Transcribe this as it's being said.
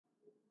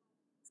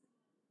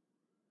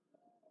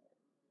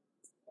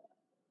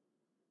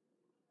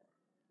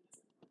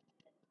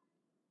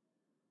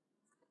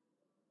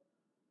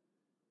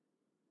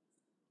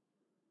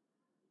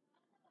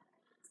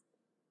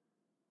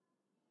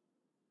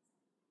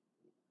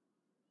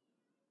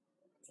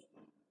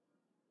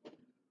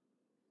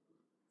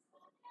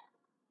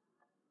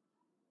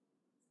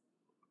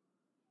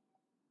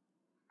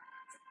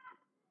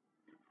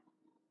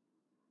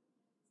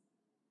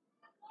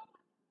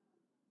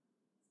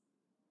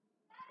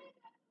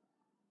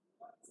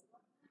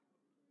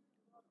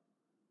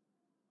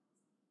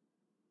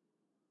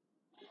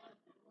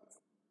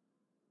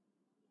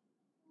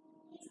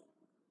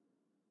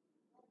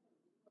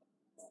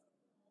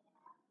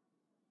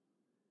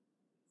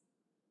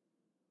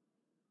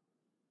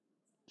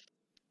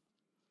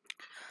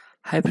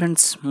Hi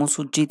friends मु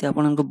सुजित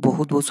आपको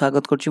बहुत बहुत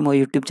स्वागत कर मो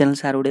यूट्यूब चैनल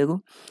सार ओडिया को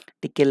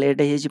टिके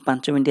लेट है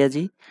 5 मिनट आज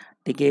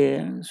टिके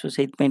सो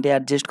से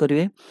एडजस्ट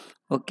करेंगे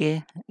ओके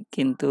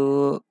किंतु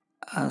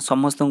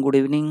समस्त गुड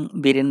इवनिंग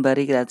बीरेन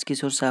बारिक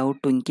राजकिशोर साहू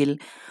ट्विंकिल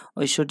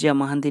ऐश्वर्या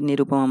महांती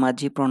निरुपमा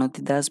माझी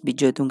प्रणति दास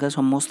विजय तुंगा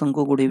समस्त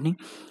को गुड इवनिंग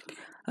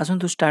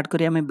आसतु स्टार्ट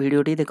करिए आम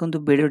भिडटी देखो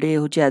भिडटी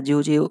हूँ आज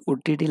हूँ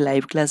ओटीटी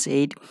लाइव क्लास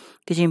 8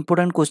 किसी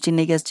इंपोर्टेंट क्वेश्चन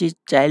नहीं आसी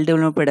चाइल्ड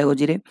डेवलपमेंट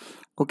पेडागोजी रे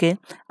ओके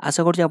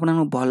आशा करछि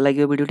आपन भल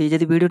लगे भिडटी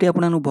जदि भिडटी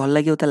आपन भल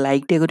लगे तो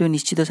लाइक टे करियो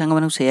निश्चित सांग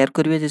मानक शेयर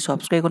करिवे जे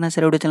सब्सक्राइब करना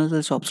शेयर वीडियो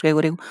चैनल सब्सक्राइब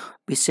करियो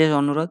विशेष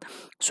अनुरोध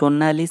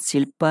सोनाली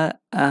शिल्पा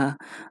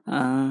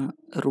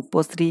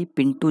रूपश्री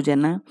पिंटू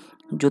जेना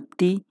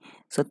ज्योति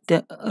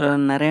सत्य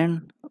नारायण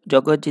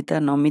जगतजिता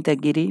नमिता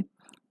गिरी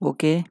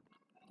ओके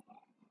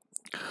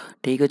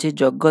ठीक अच्छे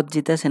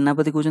जगतजिता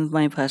सेनापति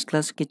कहते फास्ट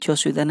क्लास किसी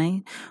असुविधा ना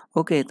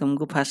ओके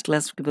तुमको फास्ट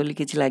क्लास बोली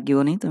किसी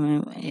लगे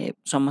तुम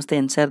समस्ते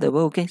एनसर देव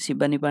ओके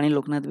शिवानी पाणी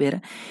लोकनाथ बेहरा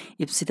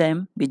इप्सिता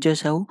एम विजय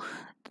साहू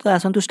तो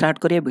आसतु स्टार्ट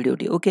करिया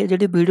भिडियोटी ओके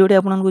जब भिडियोटी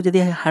आपको जब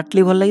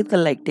हार्टली भल लगे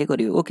तो लाइक टे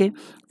करिए ओके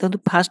तो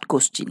फास्ट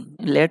क्वेश्चन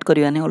लेट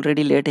करवानी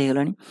ऑलरेडी लेट हो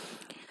गलानी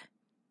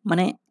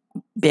माने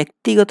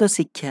व्यक्तिगत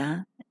शिक्षा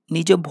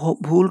निज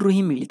भूल रु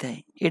ही मिलता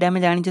है एटा हमें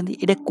जानी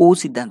एटा को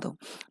सिद्धांत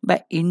बा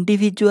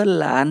individual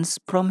learns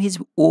from his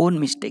own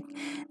mistake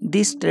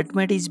this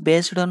statement is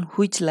based on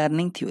which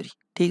learning theory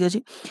ठीक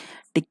अच्छे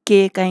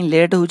टिके कहीं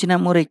लेट होना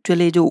मोर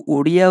एक्चुअली जो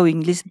ओडिया और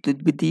इंग्लिश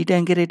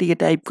दुईटांके टे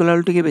टाइप कला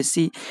टे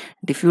बेसी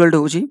डिफिकल्ट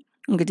होगी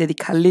जदि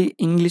खाली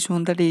इंग्लिश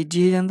होता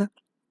इजी हो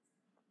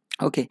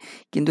जाता ओके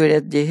किंतु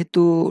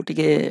जेहेतु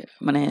टिके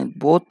माने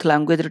बोथ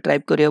लैंग्वेज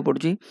टाइप करिया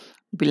पड़ुची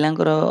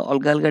पिलांकर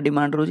अलग अलग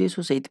डिमांड रोजी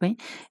सो से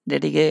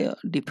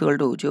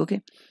डिफिकल्ट होची ओके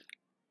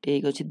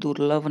ठीक अच्छे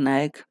दुर्लभ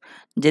नायक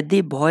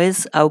जदि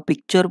वॉइस आउ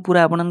पिक्चर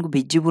पूरा आपन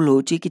विजिबल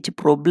होची किछि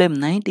प्रॉब्लम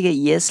नाही टिके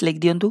यस लिख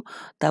दियंतु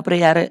तापर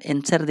यार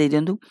आंसर दे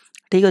दियंतु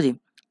ठीक अछि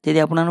जदि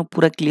आपन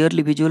पूरा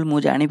क्लियरली विजुअल मु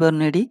जानि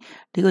परने एठी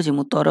ठीक अछि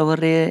मु तरवर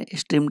रे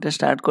स्ट्रीम टा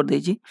स्टार्ट कर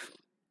देछि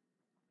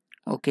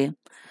ओके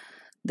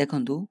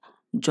देखंतु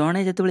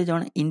जड़े जो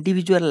जड़े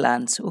इंडिविजुअल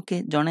लर्न्स ओके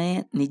जड़े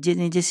निजे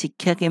निजे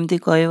शिक्षा केमती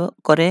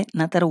करे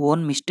ना तार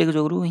ओन मिस्टेक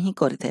जो ही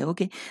करें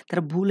ओके तार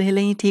भूल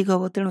हेले ही ठीक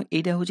हम तेणु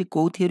यहाँ हूँ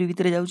कौ थ्योरी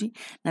भितर जाऊँगी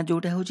ना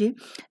जोटा हूँ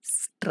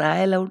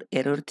ट्रायल आउट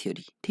एरर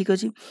थ्योरी ठीक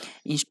अच्छे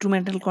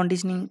इंस्ट्रूमेंटल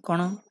कंडीशनिंग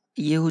कौन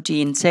ये हूँ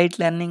इनसाइट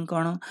लर्निंग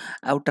कौन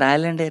आउ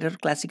trial and error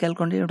classical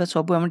condition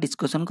सब आम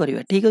डिस्कसन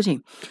करवा ठीक अच्छे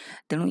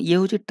तेणु ये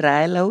हूँ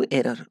ट्रायल आउ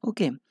एरर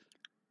ओके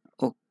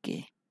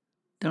ओके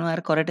तेणु यार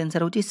करेक्ट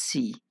आंसर हूँ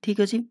सी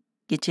ठीक अच्छे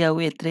किसी आउ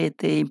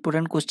एते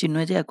इंपोर्टेंट क्वेश्चन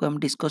नुहे जे आम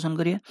डिस्कसन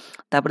करिया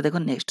तापर देखो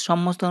नेक्स्ट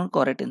समस्त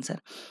करेक्ट आंसर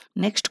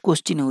नेक्स्ट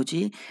क्वेश्चन होची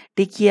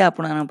टिके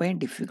आपन पई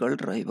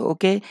डिफिकल्ट रहइबो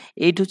ओके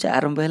एठु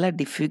आरंभ हैला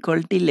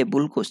डिफिकल्टी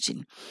लेवल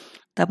क्वेश्चन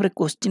तापर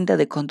क्वेश्चन ता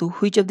देखंतु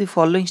which of the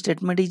following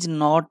statement is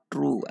not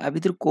true आ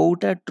भितर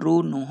कोउटा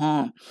ट्रू नुह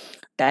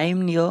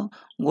टाइम नियो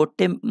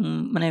गोटे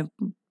माने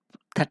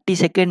 30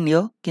 सेकंड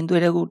नियो किंतु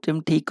एटा गोटे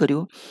ठीक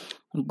करिवो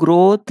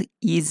growth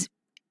is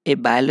a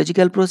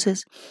biological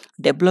process,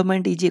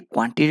 development is a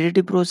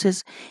quantitative process,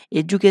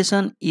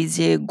 education is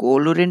a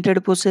goal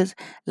oriented process,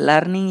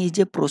 learning is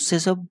a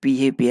process of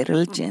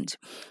behavioral change.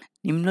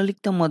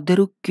 निम्नलिखित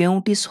मध्यरु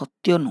केउटी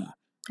सत्य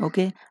नुह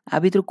ओके आ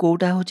भितर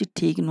कोउटा होची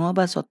ठीक नुह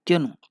बा सत्य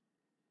नुह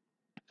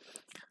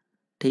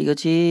ठीक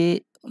अछि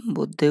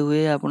बोधे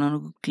हुए आपन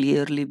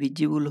क्लियरली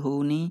विजिबल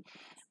होउनी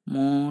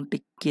मु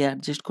टिके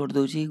एडजस्ट कर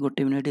दोची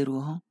गोटे मिनिट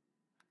रुह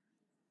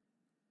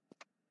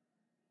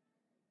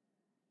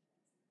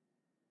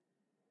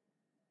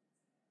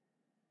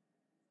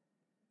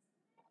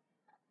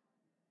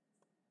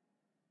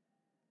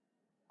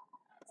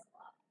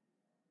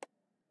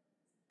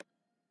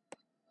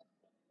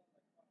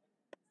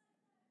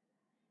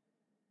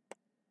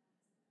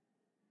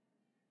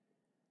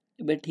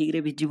एबे ठीक रे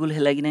विजिबल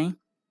हैला कि नहीं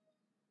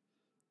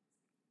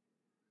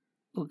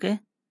ओके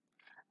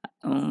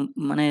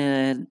माने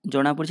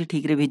जना पड़छि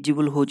ठीक रे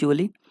विजिबल होची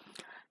बोली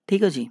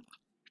ठीक अछि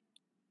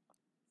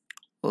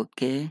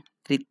ओके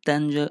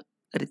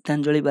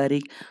रितांजलि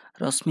बारिक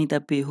रश्मिता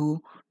पेहू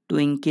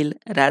ट्विंकिल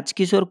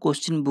राजकिशोर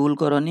क्वेश्चन भूल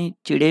करनी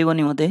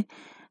चिड़ेबनी मते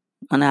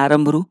माने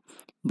आरंभ रु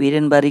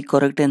बीरेन बारिक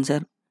करेक्ट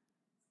आंसर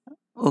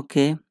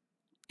ओके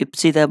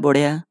इप्सिता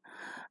बढ़िया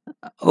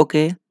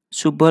ओके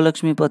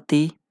शुभलक्ष्मी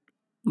पति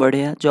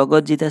बढ़िया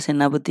जगतजिता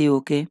सेनापति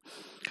ओके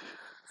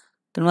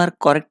तेणु यार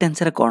करेक्ट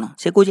आंसर कौन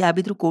से कौन आ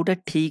भर कौटा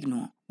ठीक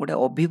नुह गोटे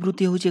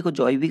अभिवृद्धि हूँ एक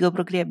जैविक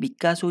प्रक्रिया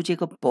विकास हूँ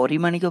एक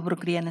परिमाणिक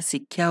प्रक्रिया ना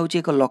शिक्षा हूँ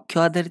एक लक्ष्य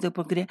आधारित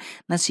प्रक्रिया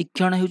ना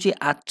शिक्षण हूँ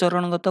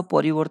आचरणगत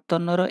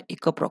परिवर्तन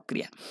एक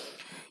प्रक्रिया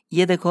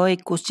ये देख ये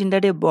क्वेश्चन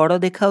टा बड़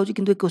देखा कि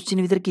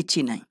क्वेश्चन भीतर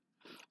किसी ना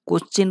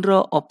क्वेश्चन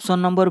ऑप्शन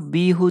नंबर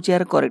बी हूँ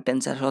यार करेक्ट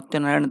आंसर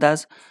सत्यनारायण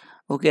दास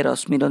ओके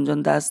रश्मि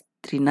रंजन दास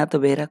Trinath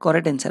Behera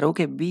correct answer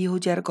okay B हूँ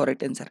यार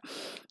करेक्ट आंसर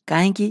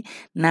कहीं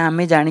ना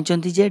आम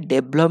जानी जे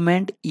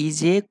development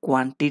is a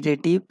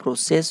quantitative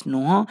process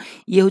नुह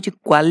ये हूँ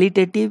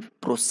क्वालिटेटिव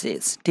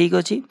प्रोसेस ठीक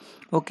अच्छे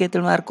ओके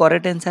तेणु आर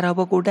करेक्ट आंसर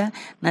हम कौटा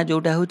ना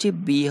जोटा हूँ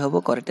बी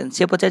हम करेक्ट आंसर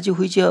से पचार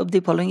हुई of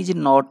the following is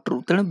not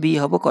true तेणु बी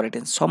हम करेक्ट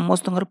आंसर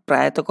समस्त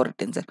प्रायतः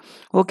करेक्ट आंसर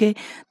ओके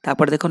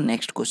तापर देखो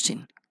नेक्स्ट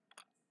क्वेश्चन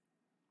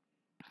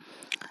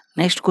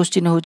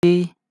हूँ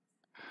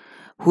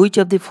which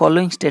of the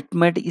following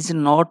statement is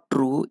not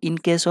true in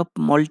case of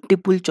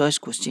multiple choice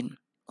question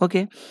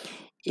okay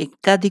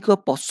एकाधिक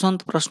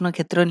पसंद प्रश्न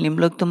क्षेत्र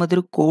निम्नलिखित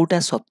मध्य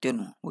कोटा सत्य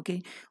नुह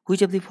okay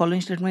which of the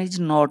following statement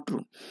is not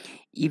true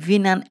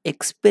even an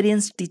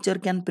experienced teacher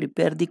can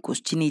prepare the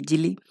question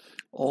easily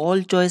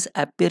all choice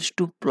appears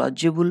to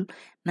plausible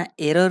na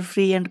error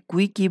free and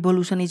quick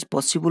evolution is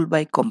possible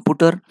by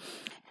computer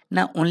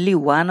ना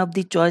only one of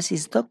the choice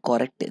is the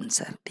correct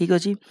answer ठीक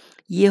अच्छे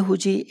ये हूँ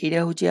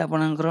यहाँ हूँ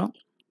आपणकर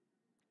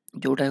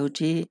जोटा हूँ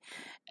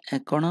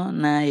कौन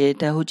ना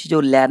यहाँ हूँ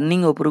जो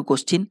लर्निंग उपर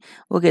क्वेश्चन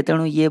ओके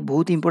तेणु ये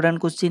बहुत इंपोर्टेंट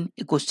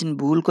क्वेश्चन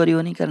भूल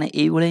करनी कारण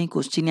ये ही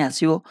क्वेश्चन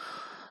आसो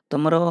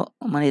तुमर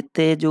माने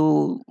एते जो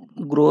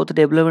ग्रोथ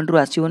डेवलपमेंट रू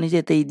आसोनी जे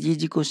एते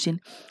इजी क्वेश्चन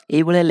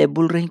ये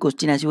लेवल रे ही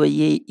क्वेश्चन आसो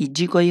ये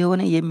इजी कही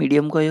हेनी ये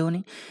मीडियम कही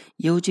हेनी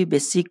ये हूँ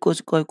बेसिक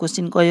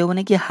क्वेश्चन कही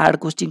हेनी कि हार्ड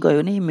क्वेश्चन कही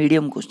हेनी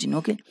मीडियम क्वेश्चन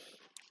ओके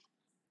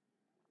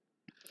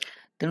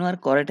तेणु यार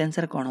करेक्ट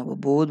आंसर कौन हम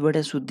बहुत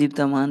बढ़िया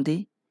सुदीप्ता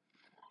महांती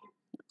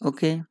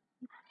ओके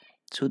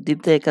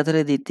सुदीप्त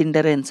एकाथरे दी तीन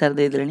टार आंसर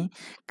दे देले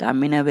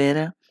कामिना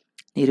बेहरा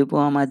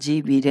निरुपमा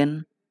माझी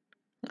बीरेन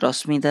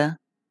रश्मिता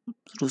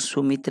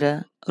सुमित्रा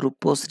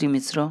रूपश्री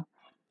मिश्र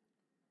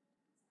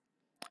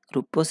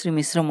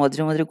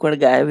मझे मझे कुआडे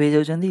गायब हो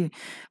जाउछंती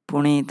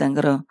पुणी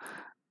तांकर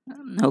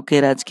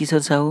okay Rajkishore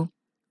Sahu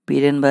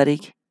Biren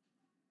Barik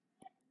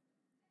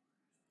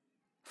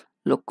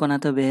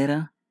Loknath Behera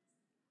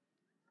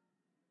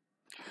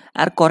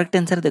are correct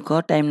answer देखो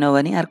time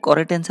Nawani are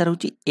correct answer हूँ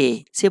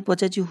ए से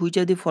पचार हुई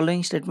of the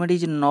following statement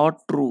is not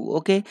true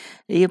okay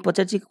ये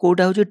पचार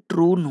कौटा हूँ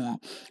ट्रू नुह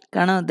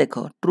कारण देख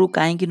ट्रू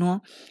कहीं नुह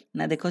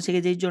ना देख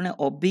से जड़े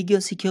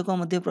अभिज्ञ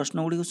शिक्षक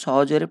प्रश्न गुड़ी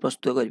सहजरे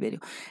प्रस्तुत कर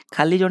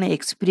खाली जड़े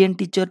एक्सपीरियंस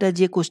टीचरटा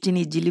जी क्वेश्चन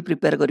इजिली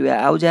प्रिपेयर करा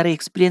आउ जार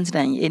एक्सपीरियंस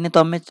ना एने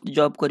तुम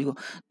जॉब कर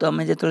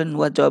तुम जो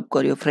नुआ जॉब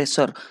कर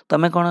फ्रेशर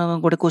तुम कौन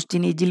गोटे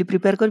क्वेश्चन इजिली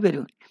प्रिपेयर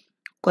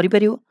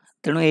कर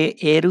तेणु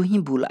ए रु ही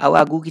भूल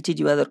आगू किसी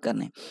जीवा दरकार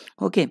नहीं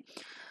okay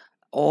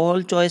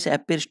all choice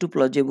appears to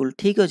plausible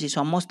ठीक अच्छे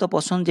समस्त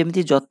पसंद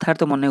जमी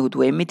यथार्थ मन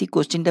हो एमती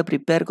क्वेश्चन टा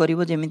प्रिपेयर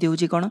करमी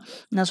हूँ कौन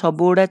ना सब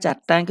गुड़ा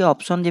चार्टा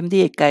ऑप्शन जमी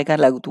एका एका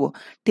लगुव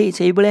ठीक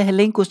से भाया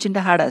ही क्वेश्चन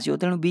टा हार्ड आसो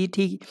तेणु बी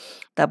ठीक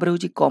तापर हूँ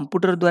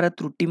कंप्यूटर द्वारा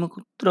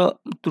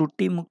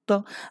त्रुटिमुक्त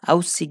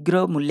आउ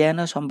शीघ्र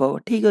मूल्यांकन संभव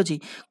ठीक अच्छे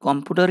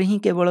कंप्यूटर ही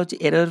केवल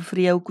एरर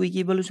फ्री आउ क्विक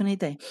इवोल्यूशन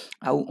होता है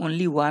आउ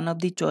only one of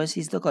the choice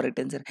is the correct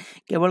answer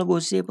केवल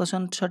गोटे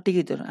पसंद सठिक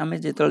उत्तर आम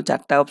जो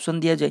चार्टा ऑप्शन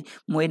दि जाए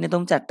मुझे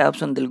तुम चार्टा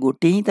ऑप्शन देली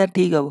गोटे ही तार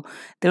ठीक हम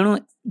तेणु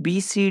बी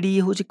सी डी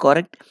हूँ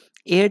करेक्ट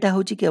एटा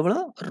हूँ केवल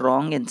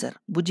रॉन्ग आंसर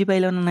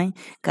बुझीपाल ना ना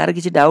कार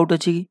किसी डाउट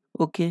अच्छी कि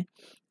ओके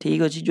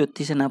ठीक अच्छे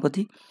ज्योति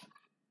सेनापति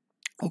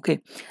ओके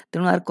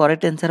तेणु यार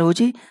करेक्ट आंसर हूँ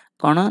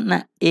कौन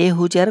ना ए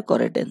हूँ यार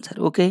करेक्ट आंसर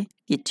ओके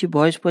किसी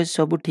वॉइस फॉइस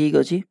सब ठीक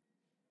अच्छे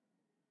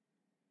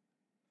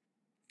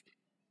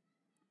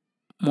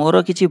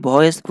मोर किसी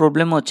वॉइस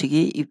प्रोब्लेम अच्छी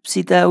कि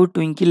इप्सिता और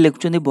ट्विंकिल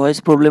लिखुं वॉइस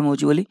प्रोब्लेम हो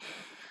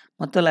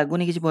मत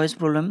लगुनि किसी वॉइस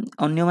प्रोब्लेम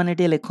अन्य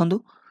मैंने लिखु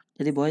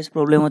यदि वॉइस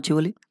प्रोब्लेम अच्छी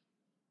बोली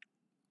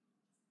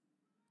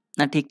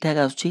ना ठीक ठाक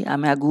आसुची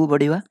आमे आगू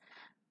बढ़िया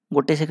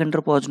गोटे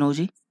सेकेंड पज नौ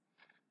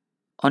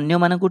अन्य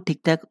मानक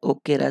ठीक ठाक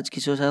okay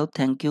Rajkishore Sahu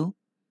thank you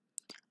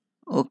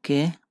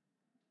okay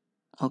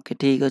okay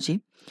ठीक अच्छे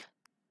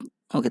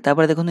ओके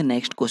तापर देखो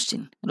नेक्स्ट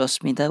क्वेश्चन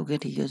रश्मिता ओके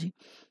ठीक अच्छे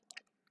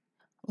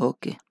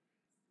ओके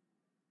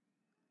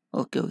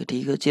ओके ओके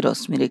ठीक अच्छे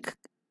रश्मि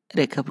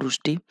रेखा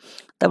पृष्टि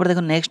तापर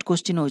देखो नेक्स्ट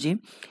क्वेश्चन हूँ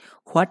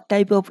what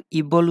type of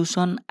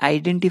evolution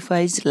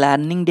identifies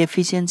learning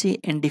deficiency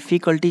and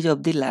difficulties of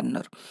the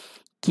learner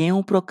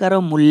केउ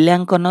प्रकार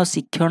मूल्यांकन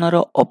शिक्षणर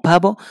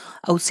अभाव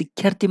आउ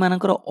शिक्षार्थी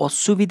मानकर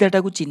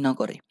असुविधाटा को चिन्ह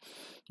करे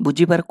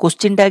बुझीपार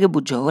क्वेश्चन टा आगे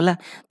बुझ गला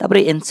तापर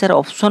आंसर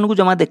ऑप्शन को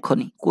जमा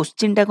देखनी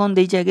क्वेश्चन टा कौन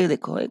देइछ आगे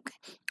देखो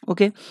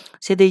ओके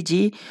से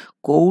देइछि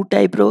को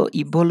टाइप रो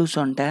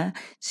इवोल्यूशन टा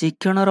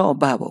शिक्षणर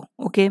अभाव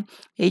ओके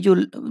ए जो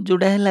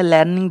जोडा है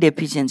लर्निंग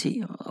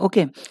डेफिशिएंसी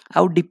ओके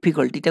आउ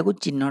डिफिकल्टी टा को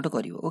चिन्हट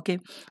करिवो ओके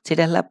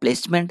सेटा हला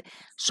प्लेसमेंट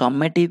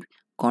समेटिव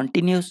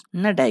कंटीन्यूअस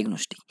ना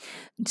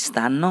डायग्नोस्टिक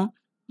स्थान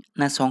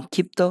ना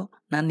संक्षिप्त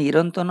ना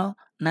निरंतन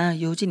ना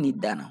ये हूँ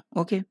निदान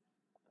ओके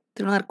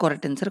तेणु यार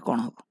करेक्ट आंसर कौन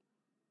हम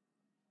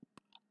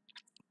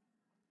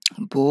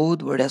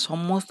बहुत बढ़िया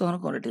समस्त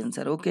करेक्ट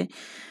आंसर ओके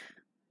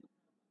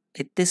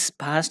एते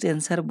फास्ट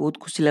आंसर बहुत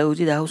खुशी लगुच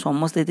जहाँ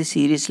समस्त एते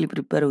सीरियसली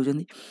प्रिपेयर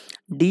होती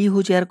डी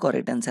हूँ यार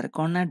करेक्ट आंसर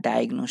कौन ना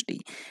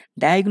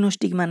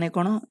डायग्नोस्टिक माने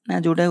कौन ना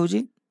जोटा हूँ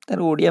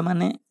तार ओडिया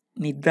माने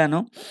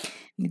निदान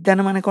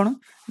निदान माने कौन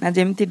ना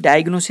जमी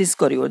डायग्नोसिस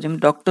कर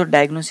डॉक्टर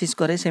डायग्नोसिस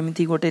करे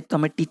सेमती गोटे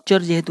तुम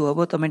टीचर जेहेतु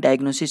हम तुम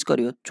डायग्नोसिस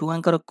कर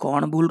छुआंकर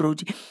कौन भूल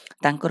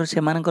रोचे से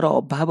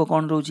अभाव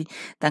कौन रोचे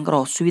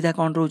असुविधा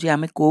कौन रोचे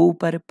आम कौ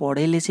उपाय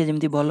पढ़ेले से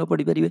जमी भल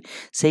पढ़ी पारे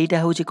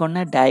सहीटा हूँ कौन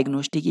ना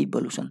डायग्नोस्टिक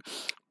इवोल्यूशन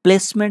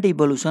प्लेसमेंट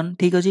इवोल्यूशन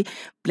ठीक अच्छे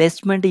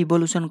प्लेसमेंट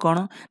इवोल्यूशन कौन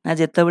ना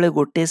जिते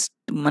गोटे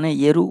माने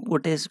ये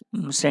गोटे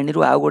श्रेणी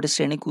आउ गोटे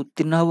श्रेणी को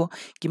उत्तीर्ण हम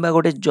कि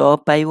गोटे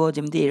जॉब पाइब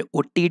जमी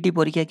ओटीईटी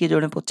परीक्षा किए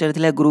जड़े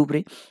पचार ग्रुप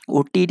रे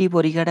ओटीईटी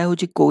परीक्षाटा हूँ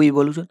कौ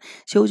इवोल्यूशन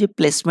से हूँ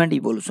प्लेसमेंट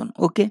इवोल्यूशन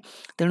ओके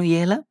तेणु ये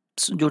है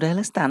जोटा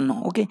है स्थान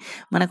ओके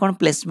माने कौन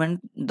प्लेसमेंट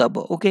दब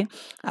ओके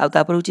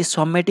आउे हूँ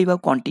समेटिव आ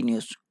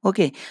कंटिन्यूअस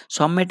ओके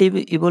समेटिव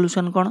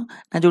इवोल्यूशन कौन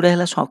ना जोटा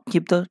है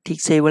संक्षिप्त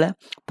ठीक से भाया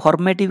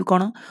फॉर्मेटिव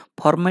कौन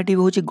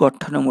फॉर्मेटिव हूँ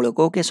गठनमूलक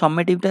ओके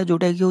समेटिवटा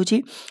जोटा कि हूँ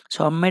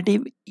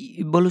समेटिव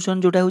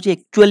इवोल्यूशन जोटा हूँ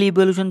एक्चुअल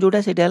इवोल्यूशन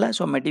जोटा से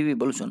समेटिव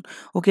इवोल्यूशन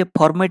ओके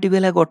फॉर्मेटिव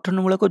है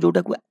गठनमूलक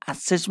जोटा को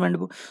आसेसमेंट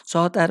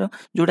सह तार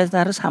जोटा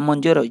तार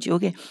सामंजस्य रही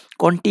ओके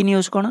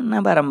कंटिन्यूअस कौन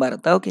ना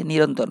बारंबारता ओके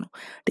निरंतर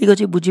ठीक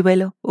अच्छे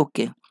बुझीपाल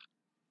ओके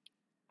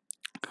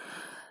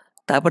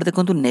तापर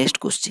देखो नेक्स्ट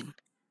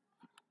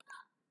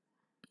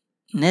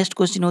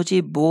क्वेश्चन होची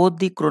both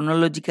the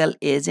chronological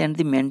age and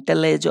the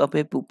mental age of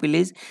a pupil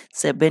is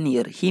 7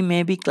 year he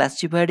may be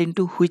classified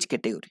into which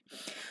category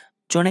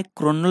जड़े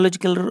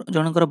क्रोनोलोजिकल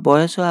जनकर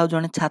बयस आ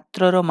जड़े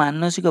छात्र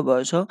मानसिक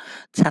बयस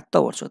 7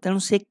 वर्ष तेणु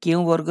से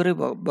क्यों वर्ग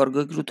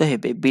वर्गीकृत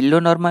हेबे बिलो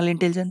नॉर्मल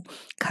इंटेलिजेंस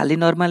खाली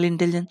नॉर्मल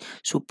इंटेलिजेंस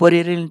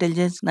सुपरियर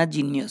इंटेलिजेंस ना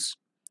जीनियस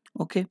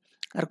ओके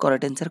यार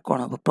करेक्ट आंसर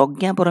कौन हम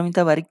प्रज्ञा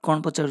परमिता बारिक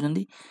कौन पचार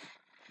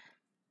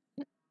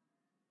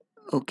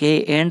okay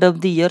end of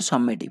the year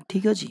summative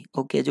ठीक अच्छे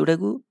ओके जोटा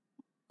को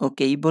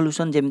ओके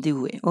इवोल्यूशन जमती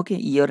हुए ओके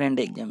ईयर एंड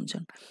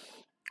एग्जामिनेशन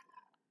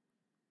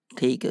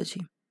ठीक अच्छे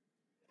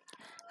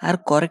यार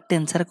करेक्ट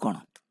आंसर कौन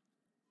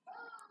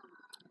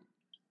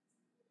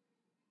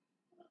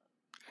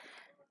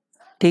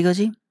ठीक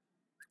अच्छे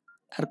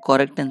यार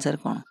करेक्ट आंसर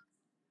कौन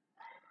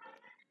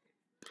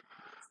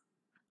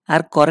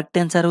यार करेक्ट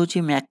आंसर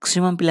हूँ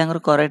मैक्सिमम पिलांकर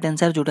करेक्ट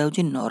आंसर जोटा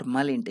हूँ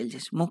नॉर्मल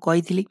इंटेलिजेंस मु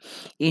कही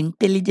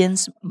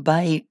इंटेलिजेंस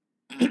बाय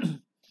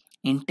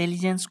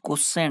इंटेलिजेंस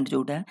कोसेंट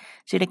जोटा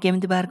सेटा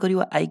केमिति बाहर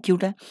करिवो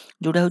आईक्यूटा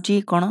जोटा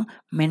हूँ कौन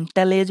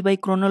mental as by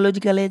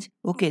chronological age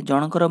okay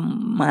जनकर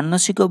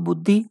मानसिक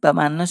बुद्धि बा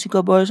मानसिक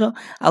बयस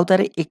आउ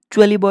तार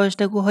एक्चुअली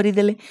बयसटा को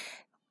हरिदेले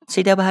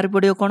सेटा बाहर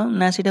पड़ो कौन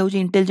ना सेटा हूँ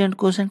इंटेलिजेंट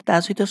कोसेंट ता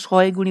सहित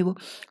 100 गुणिब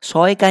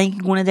 100 कहीं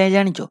गुणा जाए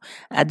जानिच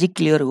आज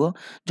क्लीयर हो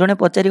जड़े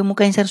पचार मु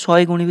कहीं सर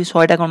 100 गुणिबी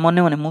 100टा कौन मन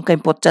मन मुझे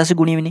 50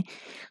 गुणिबिनी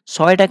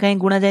 100टा कहीं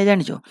गुणा जाए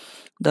जानिच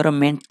धर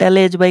mental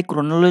as by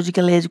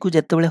chronological age को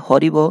जिते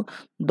हरिब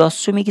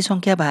दशमिक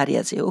संख्या बाहरी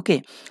आसे ओके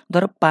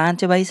धर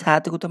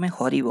 5/7 को तुम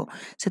हरिब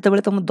से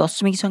तुम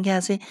दशमिक संख्या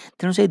आसे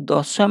तेणु से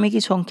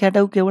दशमिक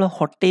संख्याटा केवल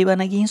हटेबा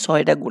ना कि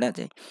 100टा गुणा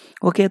जाए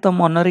ओके तो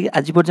मनरे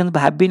आज पर्यंत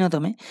भाविन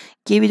तुम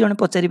किए भी जड़े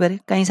पचारि पारे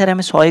कहीं सारे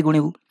आम 100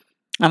 गुणिबू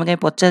आम कहीं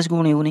 50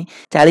 गुणिबुनि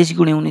 40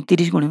 गुणिबुनि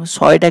 30 गुणिबु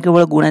 100टा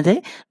केवल गुणा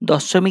जाए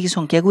दशमिक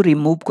संख्या को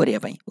रिमूव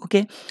करने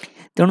ओके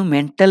तेणु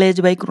mental as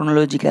by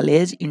chronological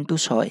age into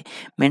 100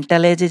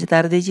 mental as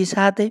तार देछि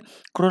 7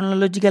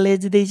 क्रोनोलॉजिकल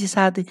एज देछि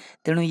 7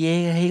 तेणु ये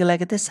हेगला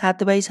केते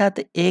 7/7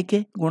 1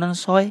 गुणन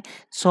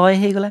 100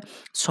 हेगला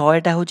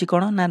 100टा होछि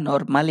कोन ना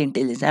नॉर्मल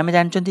इंटेलिजेंस आमे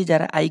जानचंती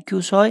जरा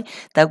आईक्यू 100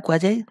 ताको कहा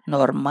जाय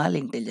नॉर्मल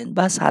इंटेलिजेंस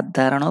बा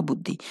साधारण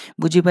बुद्धि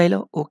बुझी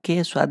पाइलो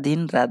ओके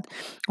स्वाधीन राज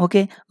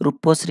ओके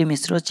रूपश्री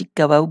मिश्र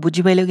चिक्का बाबू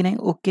बुझी पाइलो कि नहीं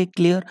ओके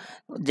क्लियर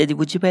जदि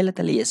बुझी पाइलो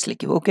ताले यस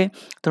लिखिबो ओके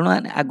तेणु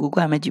आगु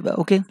को आमे जिबा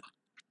ओके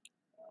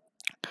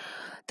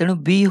तेणु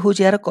बी हूँ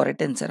यार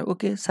करेक्ट आंसर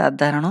ओके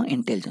साधारण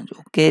intelligence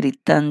okay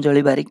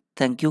Ritanjali Barik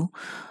thank you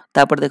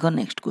तापर देखो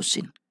नेक्स्ट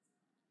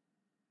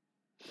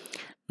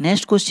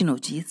क्वेश्चन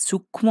होची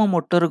सूक्ष्म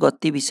मोटर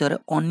गति विषय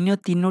अन्य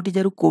तीनोटी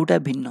जारु कोटा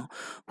भिन्न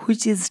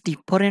which is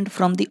different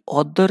from the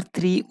other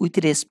 3 with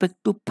respect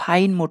to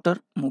fine motor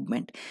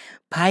movement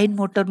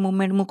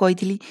मु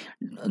कही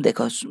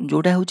देख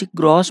जोटा हूँ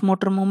ग्रॉस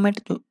मोटर मूवमेंट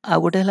आ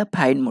गोटे है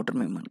फाइन मोटर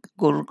मूवमेंट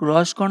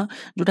ग्रॉस कौन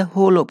जोटा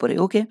होल ओपर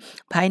ओके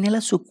फाइन है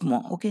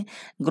सूक्ष्म ओके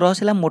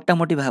ग्रॉस है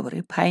मोटामोटी भाव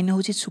में फाइन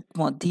हूँ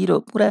सूक्ष्म धीर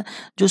पूरा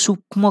जो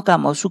सूक्ष्म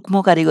काम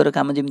सूक्ष्म कारीगर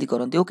काम जमी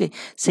करते ओके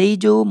से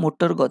जो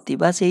मोटर गति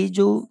बा से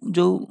जो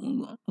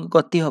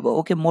गति हम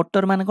ओके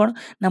मोटर माने कौन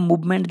ना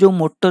मूवमेंट जो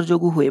मोटर जो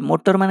हुए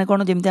मोटर माने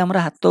कौन जमी आम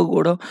हाथ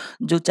गोड़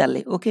जो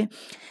चले ओके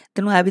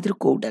तेणु आ भर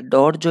कौटा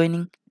dot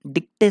joining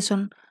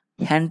dictation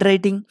hand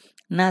writing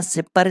ना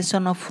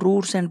separation of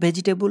fruits and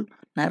vegetable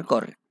ना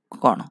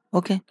कौन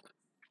ओके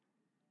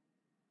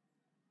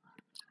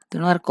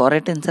तेणु यार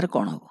करेक्ट आंसर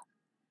कौन हम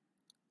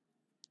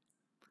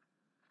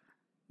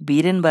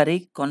बीरेन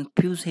बारिक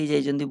कन्फ्यूज हो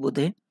जाइए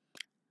बोधे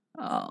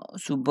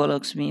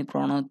शुभलक्ष्मी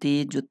प्रणति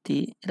ज्योति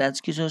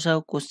राजकिशोर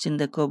साहू क्वेश्चन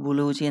देख भूल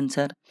हो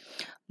आंसर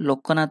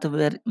लोकनाथ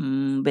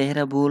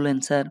बेहरा भूल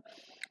आंसर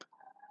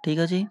ठीक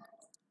अच्छे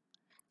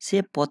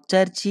से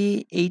पचारची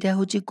एइटा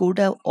होची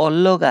कोउटा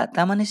अलगा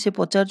ता माने से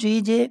पचारची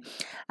जे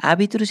आ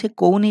भितरु से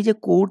कहूनी जे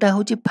कोउटा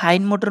होची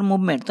फाइन मोटर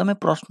मूवमेंट तमे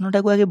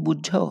प्रश्नटा को आगे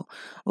बुझो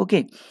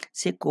ओके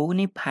से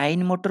कहूनी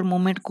फाइन मोटर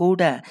मूवमेंट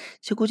कोउटा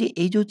से कहूची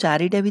एइ जो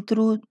चारिटा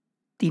भितरु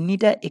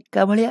तीनिटा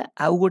एका भलिया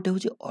आउ गोटे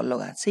होची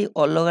अलगा से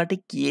अलगाटे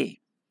किए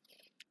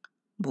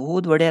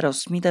बहुत बढ़िया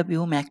रश्मिता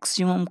पिहु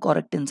maximum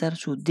correct answer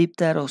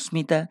Sudipta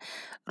Rashmita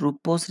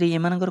Rupashree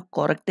एमानकर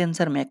correct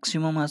answer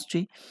maximum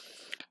आसुची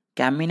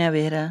कामिना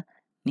बेहरा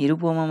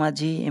निरुपमा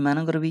माझी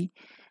एमानकर भी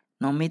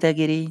नमिता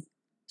गिरी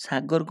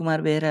सागर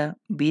कुमार बेहरा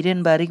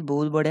बीरेन बारिक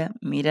बहुत बढ़िया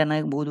मीरा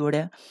नायक बहुत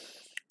बढ़िया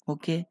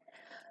ओके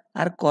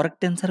आर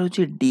करेक्ट आंसर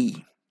होची डी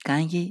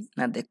कहीं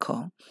ना देख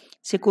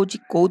से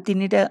कहूँ कौ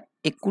तीनिटा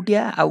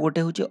एकुटिया आउ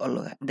गोटे हूँ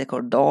अलग देख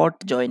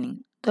डट जॉइनिंग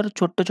तर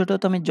छोट छोट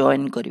तुम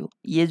जॉइन करियो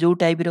ये जो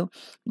टाइप रो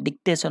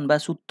डिक्टेशन बा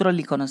सूत्र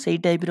लिखन से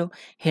टाइप रो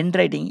हैंड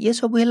राइटिंग ये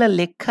सब है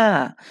लेखा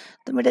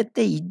तुम एत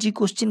इजी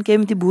क्वेश्चन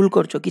केमती भूल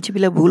करछ किछि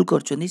पिला भूल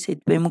करछनी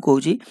सेति मु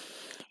कहूची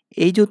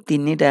এই जो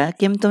तीनिटा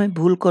केम तुम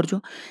भूल करछो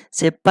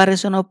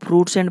separation of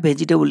fruits and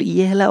vegetable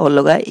ये हला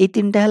अलगा ए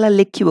तीनटा हला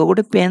लेखिबो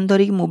गोटे पेन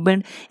धरी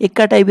मूवमेंट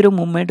एका टाइप रो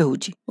मूवमेंट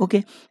होउची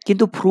ओके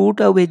किंतु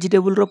फ्रूट और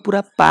वेजिटेबल रो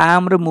पूरा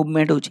पाम रो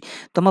मूवमेंट होउची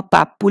तम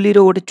पापुली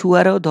रो गोटे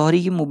छुआ रो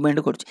धरी की मूवमेंट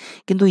करछ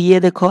किंतु ये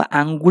देखो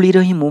आंगुली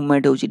रो ही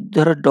मूवमेंट होउची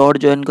धर डॉट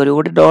जॉइन करियो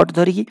गोटे डॉट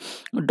धरी की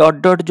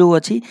डॉट डॉट जो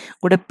अछि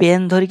गोटे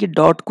पेन धरी की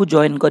डॉट को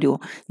जॉइन करियो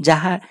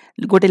जहा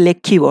गोटे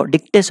लेखिबो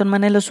डिक्टेशन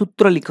माने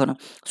सूत्र लिखन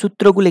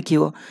सूत्र को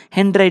लेखिबो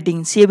हैंड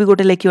राइटिंग सी भी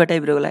गोटे लेखिबा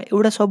टाइप रो गला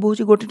एउडा सब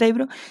होची गोटे type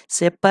row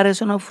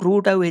separation of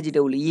fruit uh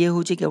vegetable ये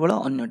होची केवल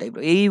अन्य टाइप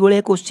रो एई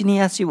बळे क्वेश्चन ही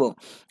आसीबो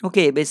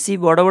ओके बेसी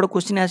बड़ बड़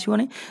क्वेश्चन आसीबो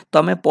नै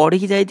तमे पढी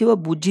की जाइथिबो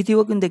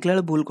बुझिथिबो कि देखला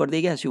भूल कर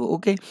देकी आसीबो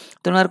ओके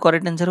तनार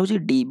करेक्ट आंसर होची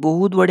डी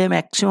बहुत बढ़िया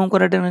maximum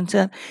correct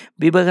answer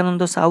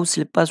Vivekananda Sahu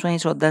Shilpa स्वाई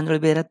श्रद्धांजलि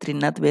बेहरा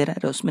त्रिनाथ बेहरा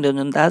रश्मि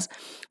रंजन दास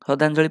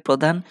श्रद्धांजलि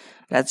प्रधान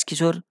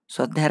राजकिशोर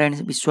श्रद्धा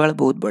राणी विश्वाल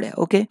बहुत बढ़िया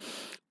ओके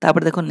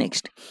तापर देखो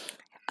next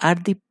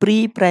At the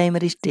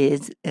pre-primary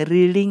stage,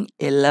 reading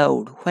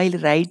aloud while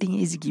writing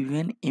is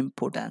given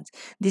importance.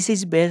 This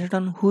is based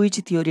on which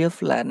theory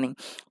of learning?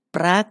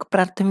 प्राक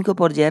प्राथमिक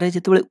पर्यायर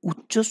जितेबाला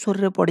उच्च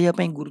स्वर पढ़िया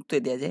गुरुत्व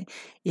दि जाए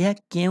यह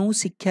केउ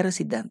शिक्षार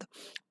सिद्धांत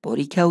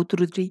परीक्षा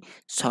उत्तृति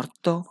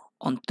शर्त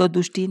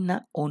अंतर्दृष्टि ना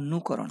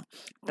अनुकरण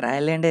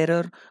trial and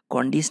error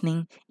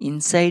conditioning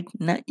insight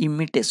ना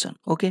इमिटेशन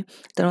ओके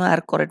तेणु आर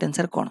करेक्ट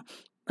आंसर कौन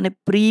माने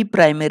प्री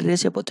प्राइमरी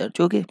से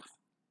पचार ओके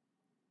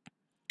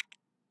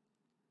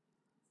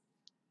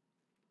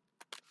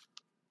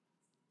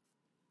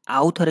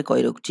आउ थरे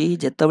कहि रखुची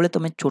जेतेबेले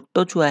तमे छोट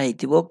छुआ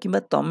हेतिबो किबा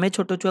तमे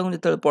छोट छुआ को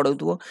जेतेबेले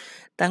पढौतबो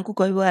तांकु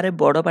कहबो अरे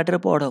बड़ पाटरे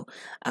पढ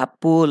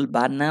एप्पल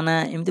बनाना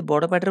एमती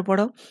बड़ पाटरे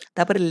पढ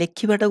तापर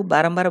लेखिबाटा को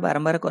बारंबार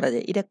बारंबार करा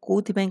जाय एटा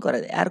कोथि पई करा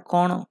जाय यार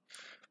कोन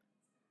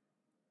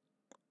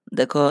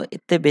देखो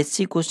एते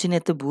बेसी क्वेश्चन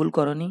एते भूल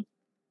करनी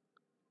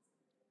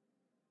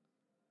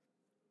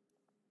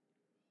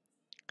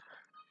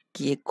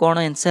कि कोन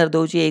आंसर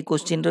दउची ए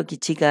क्वेश्चन रो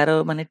किछि कार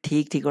माने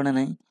ठीक ठिकाना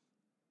नाही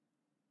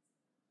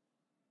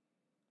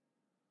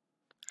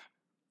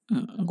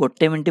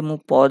गोटे मिनट मु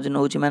पॉज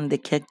नउची माने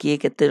देखिया किए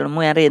केते जण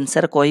मु यार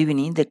आंसर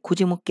कहबिनी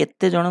देखुची मु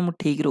केते जण मु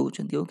ठीक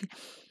रहउचंती ओके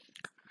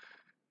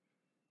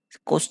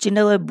क्वेश्चन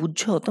टा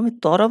बुझ तुम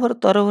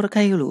तरबर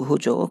खाई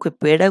होचो ओके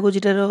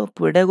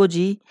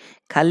पेडागोजी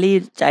खाली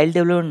चाइल्ड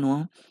डेवलपमेंट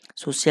नुह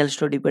सोशल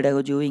स्टडी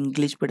पेडागोजी हो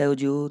इंग्लिश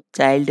पेडागोजी हो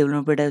चाइल्ड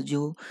डेवलपमेंट पेडागोजी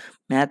हो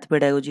मैथ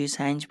पेडागोजी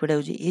साइंस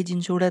पेडागोजी ए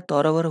जिनस गुड़ा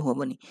तरबर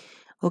होबनी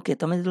ओके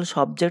तुम जो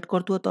सब्जेक्ट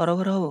करथुव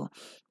तरबर हम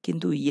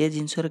किंतु ये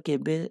जिनसर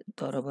केबे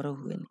तरबर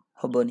हुएनी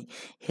हबनी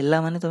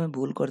हेला माने तुम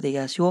भूल कर देके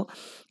आसीबो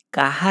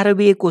कहार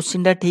भी ए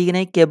क्वेश्चन टा ठीक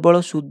नहीं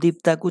केवल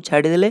सुदीप्ता को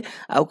छाड़ी देले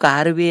आउ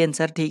कहार भी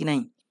आंसर ठीक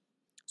नहीं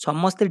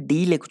समस्ते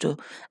डी लिखुच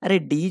अरे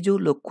डी जो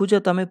लिखुच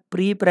तुम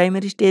प्री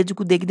प्राइमरी स्टेज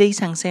को देख देख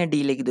सांगे सांगे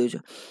डी लिखि दउछ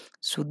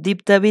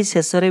सुदीप्ता भी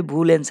शेष रे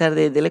भूल आंसर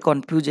दे देले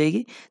कंफ्यूज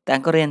होगी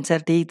तांकर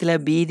आंसर ठीक थिला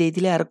B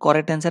देथिले are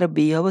correct answer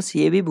B हबो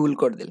सी भी भूल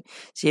कर देले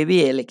सी भी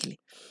ए लिखले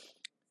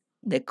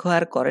देखो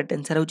आर करेक्ट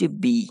आंसर होची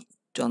B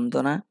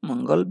Chandana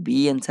Mangal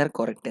B answer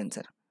correct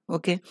answer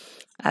okay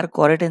are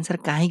correct answer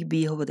काहे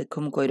बी हबो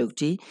देखो मु कहि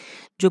रखुची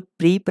जो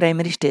प्री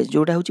प्राइमरी स्टेज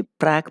जोटा होची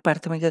प्राक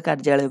प्राथमिक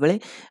कार्यालय बेले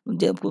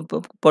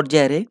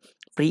पर्याय रे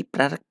प्री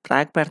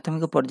प्राक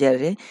प्राथमिक पर्याय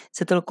रे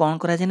सेतल कोन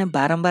करा जाय ना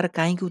बारंबार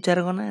काहे की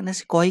उच्चारण करना ना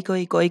से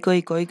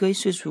कही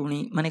से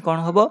सुनी माने कोन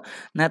हबो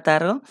ना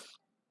तार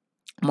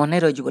मन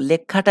रही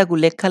लेखाटा को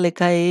लेखा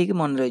लेखा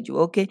मन रही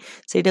ओके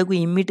सेटा को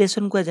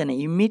इमिटेशन कह जाए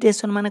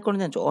इमिटेशन माने कौन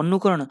जान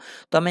अनुकरण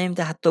तुम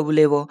एमती हाथ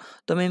बुलेब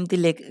तुम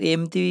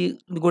एमती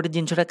गोटे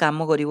जिनसटा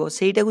कम कर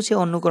से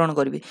अनुकरण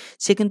करेंगे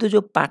से किंतु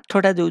जो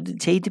पाठटा जो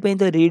से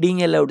तो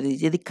रीडिंग एलाउड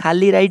दी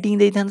खाली रईटिंग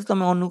दे था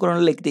तुम अनुकरण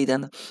लिखि दे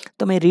था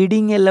तुम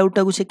रीडिंग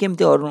एलाउडटा को से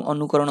केमती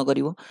अनुकरण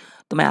कर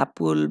तुम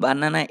एप्पल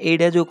बानाना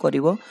एटा जो कर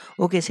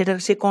ओके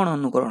से कौन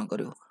अनुकरण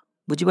कर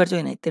बुझिपारछ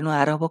कि नाଇଁ तेणु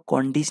आर हम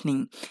कंडीशनिंग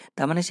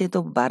तामाने से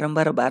तो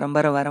बारंबार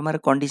बारंबार बारंबार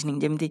कंडीशनिंग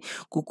जेमती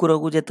कुकुर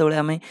को जेतेबेले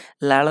आमे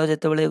लाळ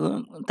जेतेबेले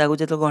ताकू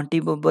जेतो घंटी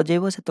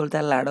बजेइबो सेतेबेले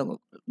ता लाळ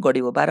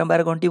गड़िबो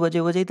बारंबार घंटी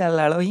बजेइ बजेइ ता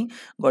लाळ ही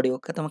गड़िबो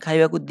तुम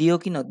खाइबा को दियो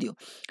कि न दियो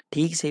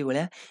ठीक से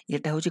भलिया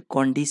एटा होची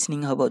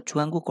कंडीशनिंग हबो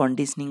छुआ को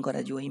कंडीशनिंग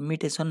करा जिवो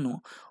इमिटेशन नो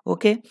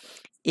ओके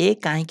ए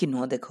काहे कि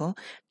नो देखो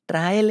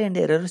ट्रायल एंड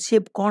एरर से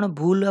कोन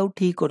भूल आउ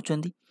ठीक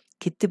करचंदी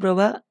कीर्ति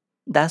प्रभा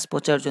दास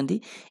पचारचंदी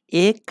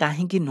ए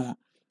काहे कि no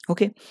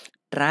okay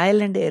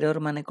trial and error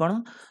माने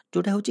कोन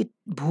जोटा होची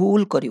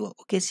भूल करिवो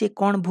ओके से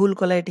कोन भूल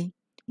कला एठी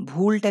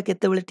भूलटा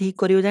केतेबेले ठीक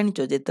करिवो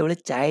जानिचो जेतेबेले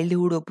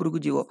चाइल्डहुड ऊपर को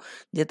जीवो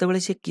जेतेबेले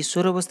से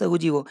किशोर अवस्था को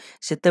जीवो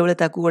सेतेबेले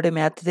ताकू गोटे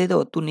मैथ दे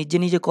दो तू निजे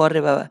निजे कर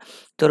रे बाबा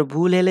तोर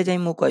भूल हेले जाई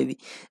मु कहबी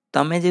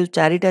तमे जे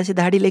चारिटा से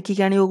धाडी लेखि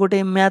के आनियो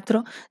गोटे मैथ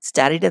रो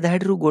चारिटा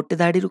धाडी रु गोटे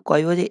धाडी रु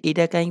कहबो जे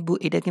एटा काई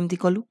एटा केमती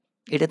कलु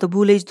एटा तो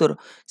भूल हेज तोर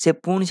से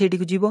पुणी सेठी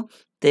को जीवो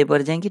ते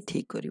पर जाई कि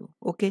ठीक करिवो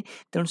ओके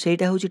तेणु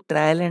सेटा होची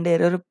trial and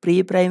error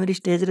pre primary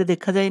stage रे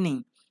देखा जाय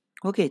नहीं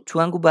ओके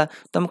छुआ को बा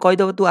तुम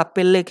कहीदेव तू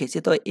आपेल लेखे से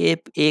तो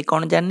ए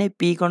कौन जानने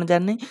पी कौन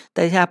जानने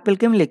से आपेल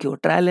केम लिखो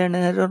ट्रायल एंड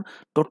एरर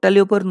टोटाली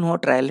ऊपर नुह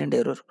ट्रायल एंड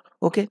एरर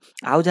ओके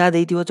आउ जहाँ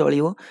देइथिबो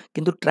चलिबो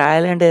किंतु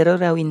trial and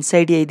error uh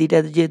inside a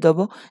दुटा जे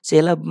दबो से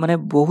हला माने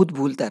बहुत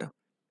भूल तार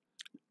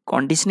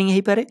कंडीशनिंग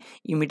हे पारे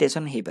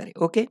इमिटेशन हे पारे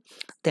ओके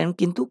तेन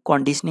किंतु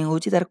कंडीशनिंग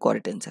होची तार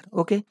करेक्ट आंसर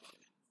ओके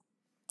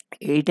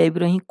यही टाइप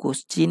रो ही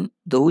क्वेश्चन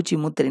दउची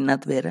मु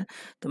त्रिनाथ बेरा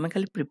तुम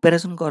खाली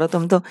प्रिपरेशन कर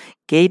तुम तो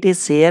केईटे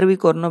शेयर भी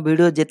करन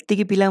वीडियो जेत्ती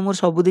की पिला मोर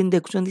सब दिन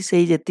देखुचंती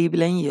सेही जेत्ती की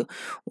पिला ही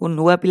ओ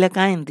नुवा पिला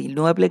काएंती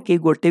नुवा पिला के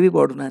गोटे भी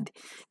पढु नांती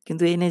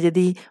किंतु एने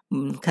जदी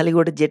खाली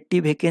गोटे जेट्टी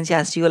वैकेंसी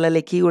आसी गला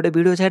लेखि गोटे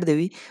वीडियो छाड़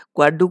देबी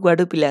क्वाडू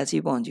क्वाडू पिला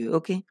आसी पहुंचबे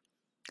ओके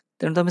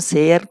तेन तुम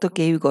शेयर तो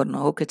केही भी करन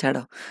ओके छाड़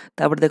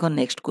तापर देखो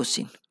नेक्स्ट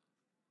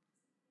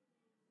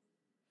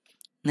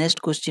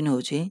क्वेश्चन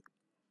होची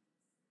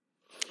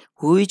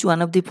Which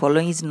one of the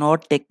following is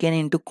not taken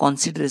into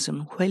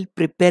consideration while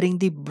preparing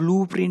the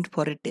blueprint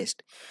for a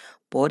test?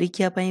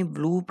 परीक्षा ପାଇଁ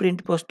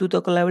blueprint प्रस्तुत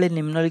कला बेले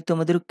निम्नलिखित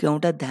मध्यरु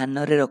केउटा ध्यान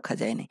रे रखा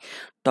जाय नै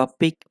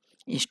topic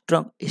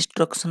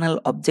instructional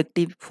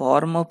objective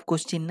form of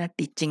question ना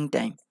टीचिंग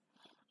टाइम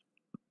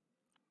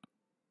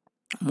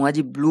मु आज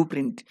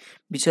ब्लूप्रिंट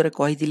विषय रे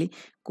कहिथिली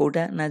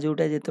कोटा ना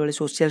जोटा जेतबेले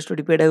सोशल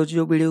स्टडी पेडागोजी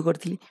जो वीडियो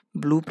करथिली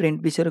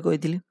ब्लूप्रिंट विषय रे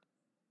कहिथिली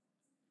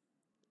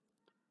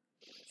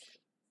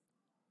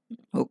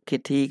ओके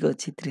ठीक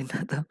अच्छी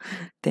त्रिनाथ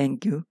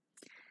थैंक यू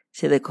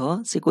से देख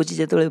से कौच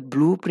जो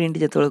ब्लूप्रिंट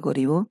जो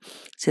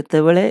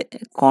कर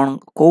कौन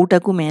कौटा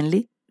को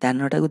मेनली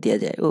ध्यानटा को दि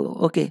जाए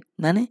ओके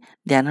माने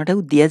ध्यानटा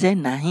को दि जाए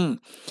ना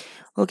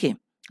ओके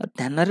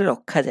ध्यान रे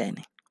रखा जाए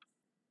ना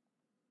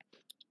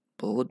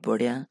बहुत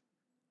बढ़िया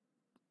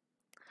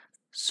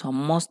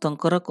समस्त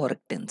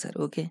करेक्ट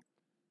आंसर ओके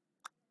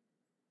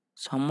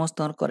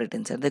समस्त करेक्ट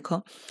आंसर देख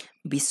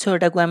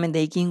विषयटा को आम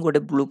देखिए गोटे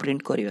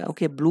ब्लूप्रिंट करवा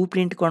ओके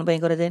ब्लूप्रिंट कौन पाई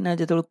करा जाए ना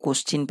जो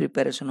क्वेश्चन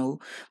प्रिपरेशन हो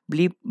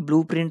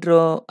ब्लूप्रिंट रो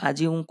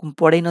आज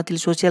पढ़ाई नी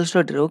सोशल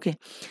स्टडी ओके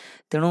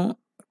तेणु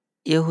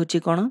ये हूँ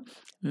कौन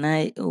ना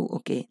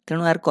ओके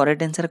तेणु यार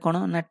करेक्ट आंसर कौन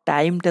ना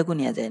टाइम टा को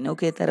नि जाए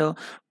ओके तार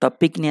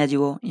टॉपिक नि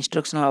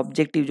इंस्ट्रक्शनल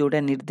ऑब्जेक्टिव जोटा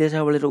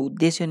निर्देशावली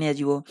उद्देश्य नि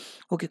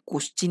ओके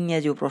क्वेश्चन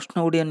नि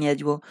प्रश्न गुड़िक नि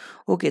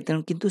ओके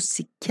तेणु किंतु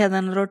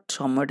शिक्षादान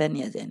समयटा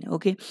नि जाए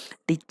ओके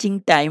टीचिंग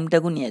टाइम टा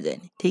को नि जाए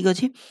ठीक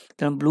अच्छे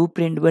तेणु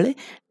ब्लूप्रिंट बेले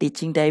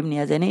टीचिंग टाइम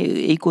नि जाए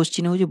ये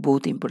क्वेश्चन हूँ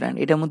बहुत इंपोर्टेंट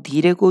यहाँ मुझे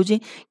धीरे कहूँ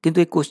किंतु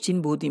ये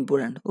क्वेश्चन बहुत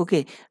इंपोर्टेंट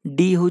ओके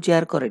डी हूँ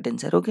यार करेक्ट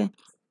आंसर ओके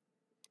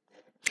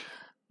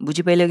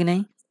बुझीपाइल कि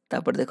नहीं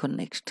तापर देखो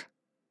नेक्स्ट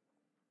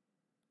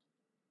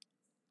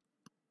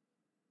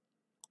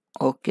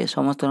ओके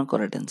समस्त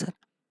करेक्ट आंसर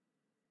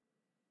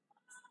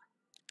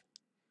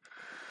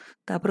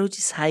तापर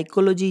होची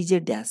psychology is a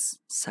dash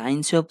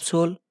science of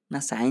soul ना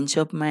science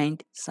of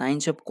mind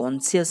science of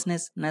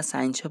consciousness ना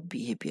साइंस ऑफ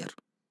बिहेवियर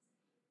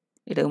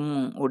एटा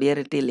मु ओडिया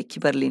रे टे लिखि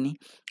पारलिनी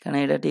कारण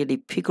एटा टे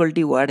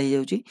डिफिकल्टी वर्ड हे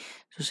जाउची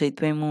सो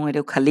सेति पय मु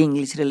एटा खाली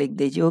इंग्लिश रे लिख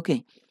देची ओके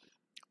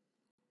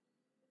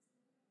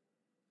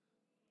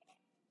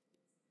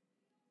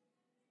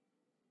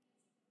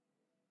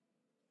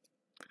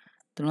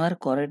तुम्हार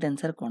करेक्ट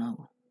आंसर कौन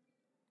हो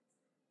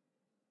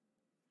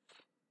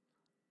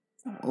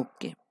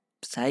ओके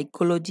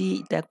साइकोलॉजी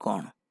टा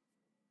कौन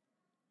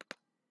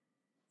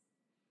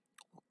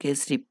ओके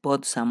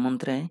श्रीपद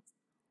सामंतराय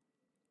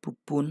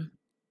पुपुन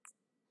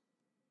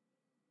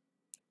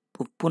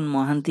पुपुन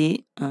महांती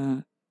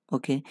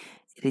ओके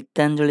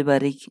रीतांजलि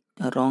बारिक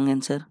रॉन्ग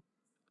आंसर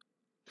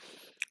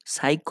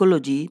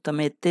साइकोलॉजी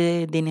तुम एते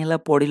दिन है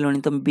पढ़ल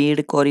तुम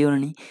बीएड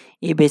करनी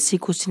ये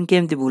बेसिक क्वेश्चन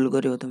केमती भूल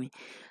कर तुम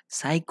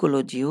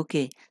साइकोलॉजी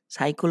ओके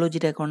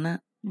साइकोलॉजीटा कौन ना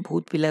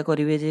बहुत पिला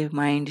करेंगे जे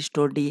माइंड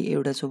स्टडी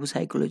एगुड़ा सब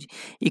साइकोलॉजी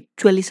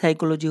एक्चुअली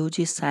साइकोलॉजी हूँ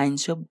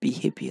साइंस ऑफ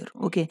बिहेवियर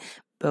ओके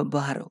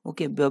व्यवहार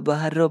ओके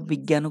व्यवहार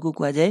विज्ञान को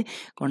कह जाए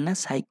कौन ना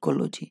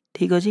साइकोलॉजी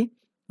ठीक अच्छे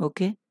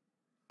ओके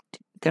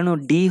तेणु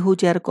डी हूँ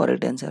यार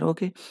correct answer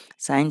okay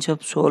science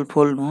of soul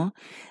फोल नुह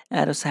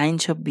यार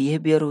साइंस ऑफ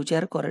बिहेवियर हूँ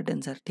यार करेक्ट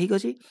आंसर ठीक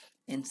अच्छे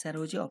आंसर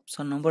हो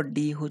ऑप्शन नंबर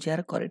डी हो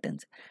यार करेक्ट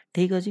आंसर।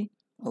 ठीक अच्छे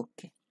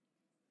ओके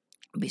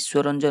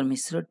विश्वरंजन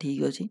मिश्र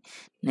ठीक अच्छे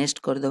नेक्स्ट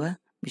करदे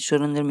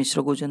विश्वरंजन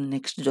मिश्र कहते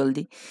नेक्स्ट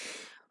जल्दी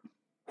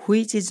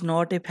which is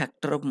not a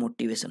factor of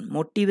motivation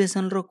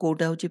motivation रो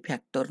कोटा होची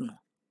फैक्टर नो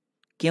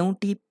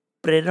केउटी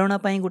प्रेरणा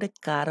पाई गोटे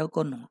कारक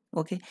नुह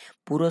ओके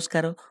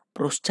पुरस्कार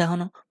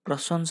प्रोत्साहन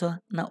प्रशंसा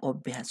ना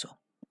अभ्यास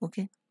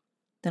ओके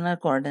तेना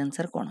करेक्ट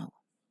आंसर कौन हम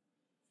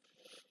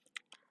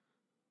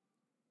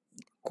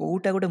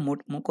कोटा गोटे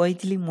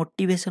मुझे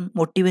मोटिवेशन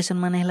मोटिवेशन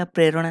माने है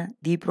प्रेरणा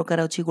दी प्रकार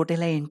अच्छी गोटे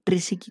है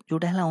इंट्रिसिक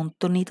जोटा है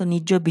अंतर्निहित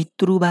निज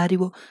भितर बाहर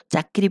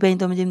चाकरी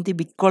तुम जमी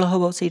विकल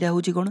हम से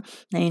कौन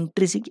ना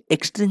इंट्रिसिक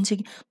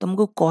एक्सट्रिंसिक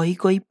तुमको कही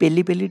कही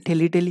पेली पेली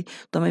ठेली ठेली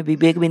तुम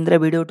विवेक बिंद्रा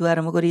वीडियो ठू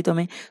आरंभ कर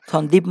तुम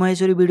संदीप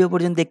महेश्वरी वीडियो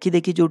पर्यटन देखी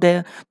देखी जोटा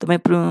तुम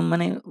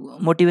माने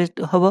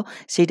मोटिवेट हम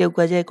से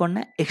कहुए कौन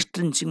ना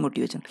एक्सट्रिंसिक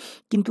मोटिवेशन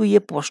किंतु ये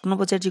प्रश्न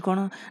पचार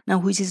कौन ना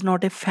which is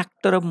not a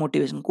factor of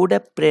motivation Kota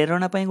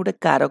प्रेरणा गोटे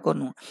कारक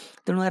नुह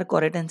तेणु यार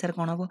करेक्ट आंसर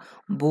कौन हम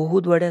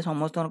बहुत बढ़िया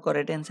समस्त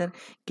करेक्ट आंसर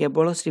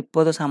केवल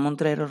श्रीपद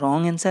सामंतराय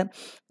रॉन्ग आंसर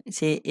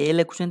से ए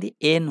लिखुं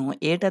ए नुह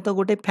एटा तो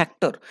गोटे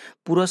फैक्टर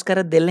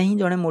पुरस्कार देले ही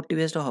जड़े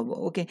मोटिवेट हम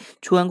ओके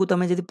छुआ को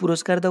तुम जब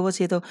पुरस्कार दब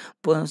सी तो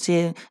सी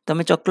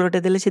तुम चॉकलेट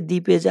देले से 2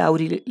 पेज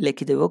आउरी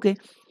लिखिदेवे ओके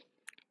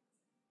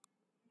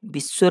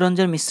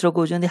विश्वरंजन मिश्र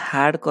कहते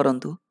हार्ड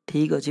करंतु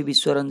ठीक अच्छे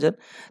विश्वरंजन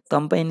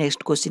तुम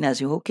नेक्स्ट क्वेश्चन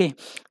आसो ओके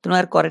तेणु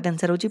यार करेक्ट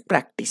आंसर हो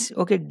प्रैक्टिस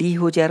ओके डी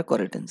हो यार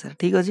करेक्ट आंसर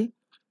ठीक अच्छे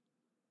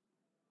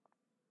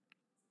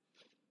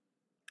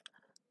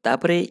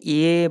तापरे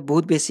ये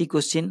बहुत basic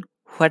question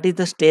what is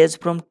the stage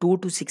from 2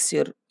 to 6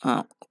 year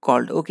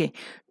called okay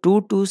 2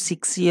 to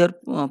 6 year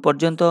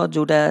पर्यंत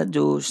जोटा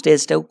जो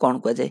स्टेज टाक कौन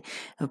कहुए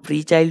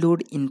प्री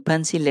चाइल्डहुड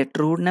इन्फान्सी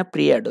लेटरहुड ना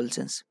प्री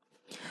एडोलसेंस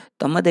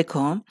तुम देख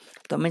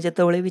तुम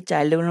जो भी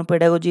चाइल्ड डेभलपमेंट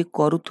पेडागोजी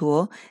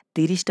करूथो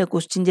 30टा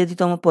क्वेश्चन जदि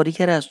तुम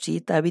परीक्षार आसुची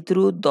ता भितर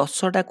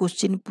 10टा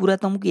क्वेश्चन पूरा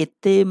तुमको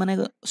एते माने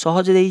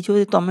सहज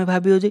देइछो तुम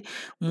भाबियो जे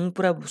मु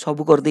पूरा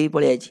सब कर देई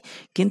पळे आइछि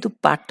किंतु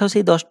पाठ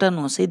से 10टा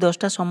नो से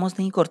 10टा समस्त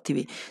ही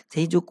करथिबे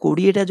से जो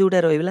 20टा जोटा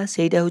रहइला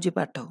सेटा होची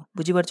पाठ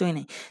बुझी पारछो कि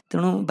नै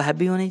तेणु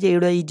भाबियोनी जे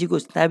एडा इजी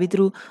क्वेश्चन ता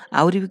भितर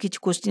आउरी भी किछ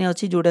क्वेश्चन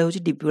अछि जोटा होची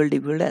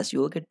डिफिकल्ट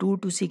आसीओ ओके 2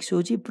 to 6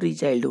 होची प्री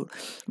चाइल्डहुड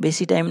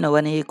बेसी टाइम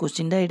नबाने ये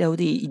क्वेश्चनटा एटा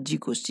होती इजी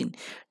क्वेश्चन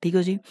ठीक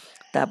अछि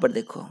तापर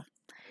देखो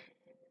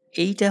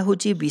एटा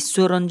होची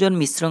विश्वरंजन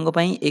मिश्रंग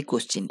पई ए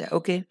क्वेश्चनटा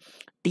okay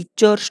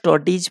teacher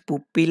studies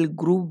pupil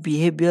group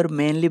behaviour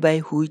mainly by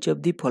which of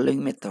the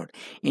following method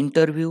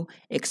interview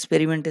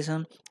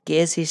experimentation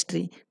case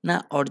history ना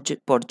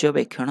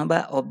पर्यवेक्षण बा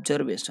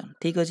ऑब्जर्वेशन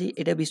ठीक अछि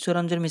एटा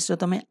विश्वरंजन मिश्र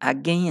तुम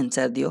आगे ही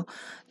आंसर दियो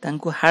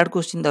तांको हार्ड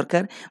क्वेश्चन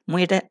दरकार मु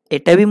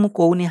एटा भी मु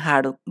कहूनी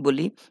हार्ड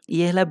बोली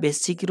ये हला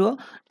बेसिक रो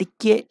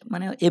टिके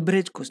माने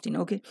एवरेज क्वेश्चन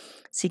ओके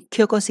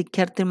शिक्षक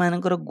शिक्षार्थी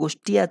मानकर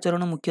गोष्ठी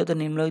आचरण मुख्यतः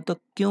निम्नलिखित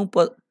क्यों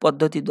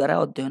पद्धति द्वारा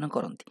अध्ययन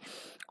करती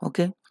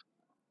okay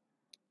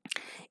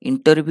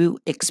interview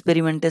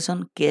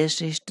experimentation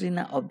case history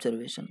ना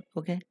ऑब्जर्वेशन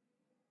ओके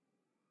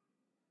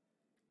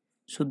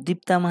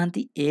सुदीप्ता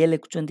महांती ए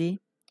लिखुचंती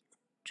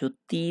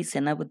ज्योति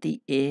सेनापति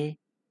ए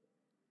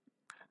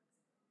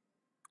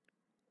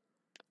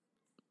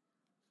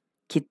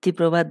कीर्ति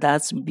प्रभा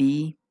दास B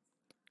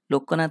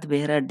Loknath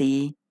Behera D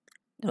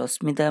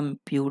Rashmita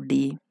PU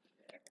D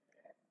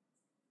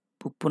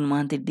पुपुन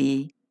Mahanti D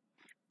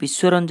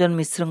Biswaranjan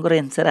मिश्र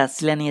आंसर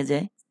आसलानी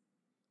जाए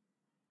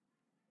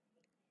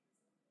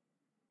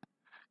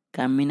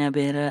कामिना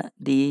बेहरा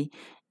डी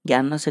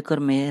ज्ञानशेखर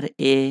मेहर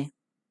ए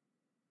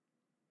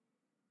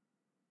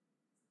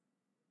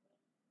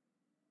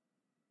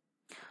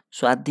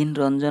स्वाधीन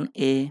रंजन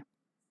ए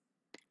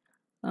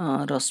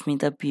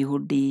रश्मिता पीहू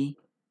डी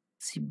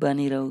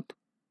शिवानी राउत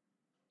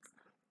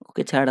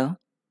ओके छाड़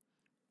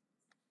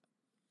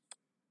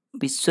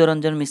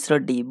विश्वरंजन मिश्र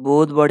डी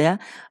बहुत बढ़िया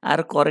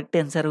आर करेक्ट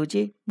आंसर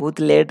होची बहुत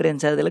लेट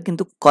आंसर देला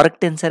किंतु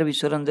करेक्ट आंसर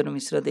विश्वरंजन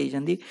मिश्र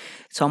देइछंदी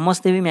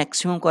समस्ते भी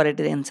मैक्सिमम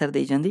करेक्ट आंसर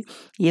देइछंदी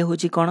ये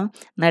होची कोन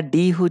ना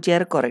डी होची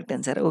यार correct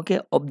answer okay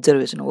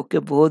observation okay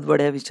बहुत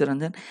बढ़िया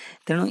विश्वरंजन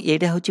तेणु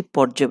एटा होची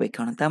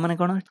पर्यवेक्षण ता माने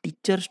कोन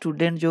टीचर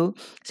स्टूडेंट जो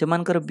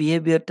सेमानकर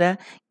बिहेवियर टा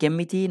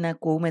केमिति ना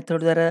को मेथड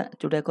द्वारा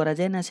जोटा करा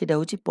जाय ना सेटा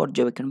होची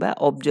पर्यवेक्षण बा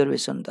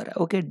ऑब्जर्वेशन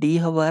द्वारा ओके डी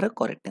हबार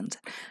करेक्ट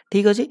आंसर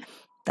ठीक अछि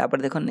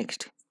तापर देखो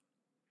नेक्स्ट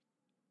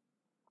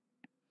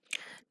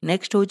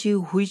हूँ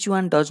which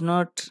one does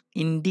not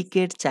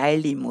indicate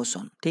child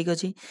emotion ठीक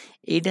अच्छे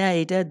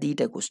एटा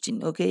दीटा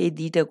क्वेश्चन ओके ये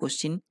दीटा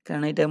क्वेश्चन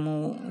कारण यहाँ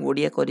मुझे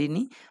ओडिया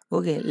करनी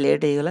ओके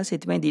लेट हो गला से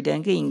दीटा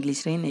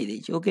इंग्लीश रे ही नहीं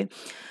देछि ओके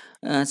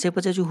से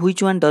पचार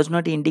which one does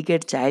not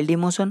indicate child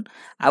emotion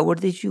आउ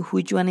गोटे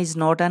which one is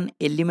not an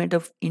element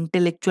of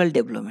intellectual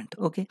development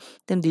okay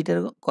तेन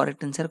दीटार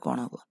करेक्ट आंसर कौन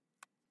हम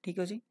ठीक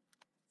अच्छे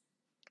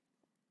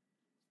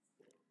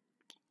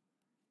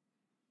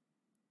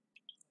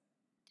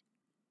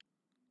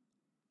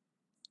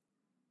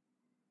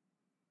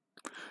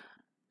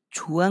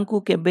छुआ को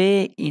केबे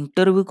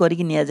इंटरव्यू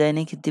करके निया जाए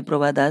नहीं कीर्ति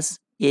प्रभा दास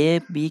ए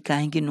बी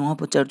कहीं नुह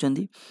पचार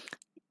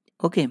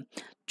ओके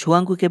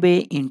छुआ को केबे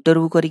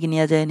इंटरव्यू करके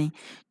निया जाए नहीं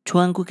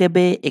ଛୁଆଙ୍କୁ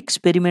କେବେ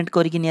ଏକ୍ସପେରିମେଣ୍ଟ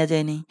କରିକି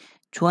ନିଆଯାଏନି।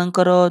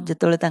 ଛୁଆଙ୍କର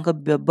ଯେତେବେଳେ ତାଙ୍କ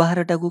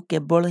ବ୍ୟବହାରଟାକୁ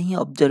କେବଳ ହିଁ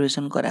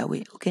ଅବଜର୍ଭେସନ୍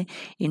କରାହୁଏ। ଓକେ,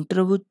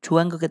 ଇଣ୍ଟରଭ୍ୟୁ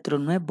ଛୁଆଙ୍କ କ୍ଷେତ୍ର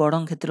ନୁହେଁ,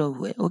 ବଡ଼ଙ୍କ କ୍ଷେତ୍ର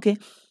ହୁଏ। ଓକେ,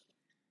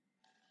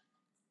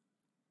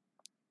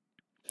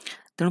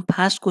 ତେଣୁ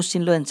ଫାଷ୍ଟ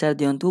କ୍ୱେଶ୍ଚିନ୍ର ଆନ୍ସର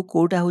ଦିଅନ୍ତୁ।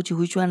 କେଉଁଟା ହେଉଛି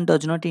which one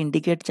does not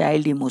indicate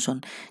child emotion?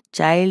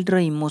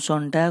 ଚାଇଲ୍ଡର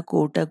ଇମୋସନ୍ଟା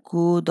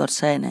କେଉଁଟାକୁ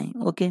ଦର୍ଶାଏ ନାହିଁ।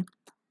 ଓକେ,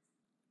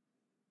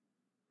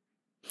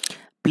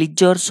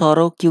 ପ୍ଲିଜର,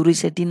 ସରୋ,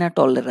 କ୍ୟୁରିସିଟି ନା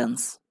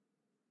ଟଲରାନ୍ସ?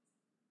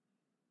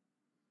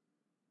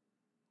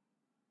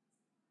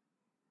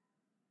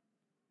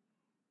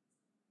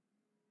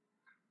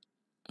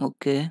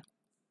 ଓକେ,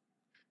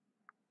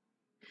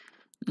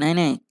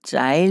 ନାଇଁ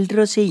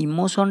ଚାଇଲ୍ଡର ସେ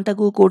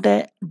ଇମୋସନ୍ଟାକୁ କେଉଁଟା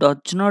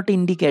ଡଜ୍ ନଟ୍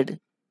ଇଣ୍ଡିକେଟ୍,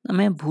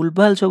 ଆମେ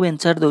ଭୁଲଭାଲ ସବୁ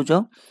ଆନ୍ସର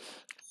ଦେଉଛ।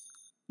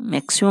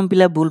 ମ୍ୟାକ୍ସିମମ୍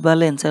ପିଲା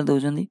ଭୁଲଭାଲ ଆନ୍ସର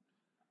ଦେଉଛନ୍ତି।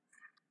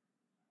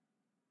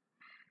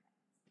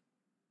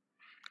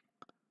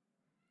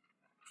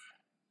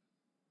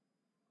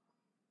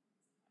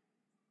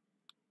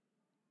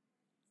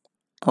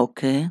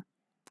 ଓକେ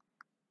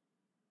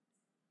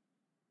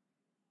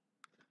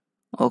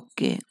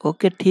ଓକେ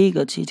ଓକେ ଠିକ୍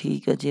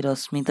ଅଛି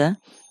ରଶ୍ମିତା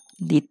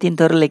 2-3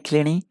 ଥର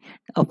ଲେଖିଲେଣି।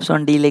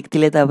 ଅପସନ୍ ଡି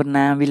ଲେଖିଥିଲେ, ତାପରେ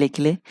ନାଁ ବି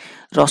ଲେଖିଲେ।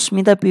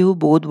 ରଶ୍ମିତା ପିହୁ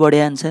ବହୁତ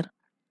ବଢ଼ିଆ ଆନ୍ସର,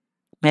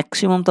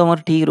 ମ୍ୟାକ୍ସିମମ୍ ତମର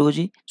ଠିକ୍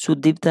ରହୁଛି।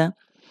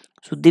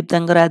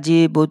 ସୁଦୀପ୍ତାଙ୍କର ଆଜି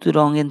ବହୁତ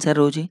ରଙ୍ଗ ଆନ୍ସର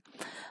ରହୁଛି।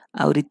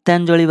 ଆଉ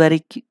ରୀତାଞ୍ଜଳି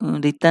ବାରିକ,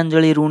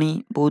 ରୀତାଞ୍ଜଳି ରୁଣି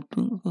ବହୁତ,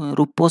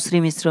 ରୂପଶ୍ରୀ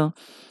ମିଶ୍ର,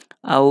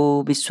 ଆଉ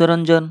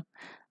ବିଶ୍ୱରଞ୍ଜନ,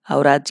 ଆଉ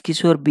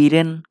ରାଜକିଶୋର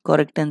ବୀରେନ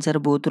କରେକ୍ଟ ଆନ୍ସର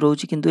ବହୁତ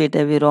ରହୁଛି, କିନ୍ତୁ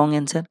ଏଇଟା ବି ରଙ୍ଗ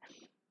ଆନ୍ସର।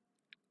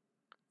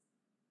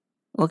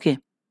 ଓକେ,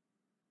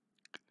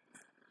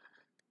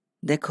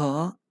 ଦେଖ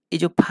ଏ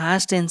ଯେଉଁ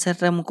ଫାଷ୍ଟ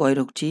ଆନ୍ସରଟା ମୁଁ କହି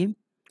ରଖୁଛି,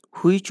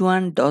 which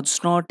one does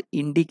not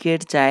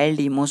indicate child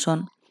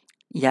emotion,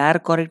 ୟାର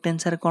କରେକ୍ଟ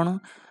ଆନ୍ସର କ'ଣ?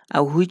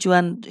 ଆଉ ହ୍ୱିଚ୍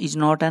ୱାନ୍ ଇଜ୍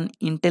ନଟ୍ ଆନ୍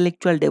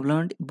ଇଣ୍ଟେଲେକ୍ଚୁଆଲ୍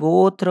ଡେଭଲପମେଣ୍ଟ,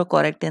 ବୋଥର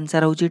କରେକ୍ଟ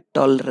ଆନ୍ସର ହେଉଛି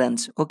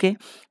ଟଲରାନ୍ସ। ଓକେ,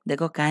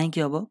 ଦେଖ କାହିଁକି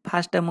ହେବ,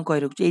 ଫାଷ୍ଟଟା ମୁଁ କହି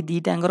ରଖୁଛି, ଏଇ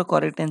ଦୁଇଟାଙ୍କର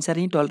କରେକ୍ଟ ଆନ୍ସର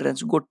ହିଁ ଟଲରାନ୍ସ।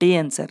 ଗୋଟିଏ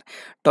ଆନ୍ସର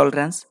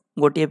ଟଲରାନ୍ସ,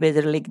 ଗୋଟିଏ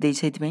ପେଜ୍ରେ ଲେଖିଦେଇ,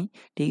 ସେଇଥିପାଇଁ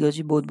ଠିକ୍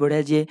ଅଛି, ବହୁତ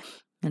ବଢ଼ିଆ। ଯିଏ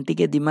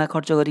ଟିକେ ଦିମାଗ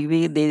ଖର୍ଚ୍ଚ କରିକି ବି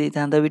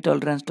ଦେଇଥାନ୍ତା ବି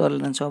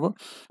ଟଲରାନ୍ସ ହେବ।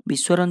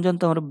 ବିଶ୍ୱରଞ୍ଜନ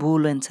ତମର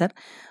ଭୁଲ ଆନ୍ସର।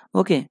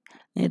 ଓକେ,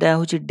 ଏଇଟା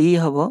ହେଉଛି ଡି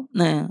ହେବ,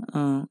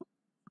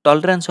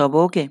 ଟଲରାନ୍ସ ହେବ।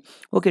 Okay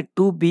okay,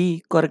 2B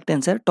correct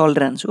answer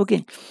tolerance. Okay,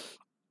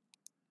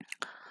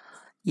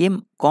 ଇଏ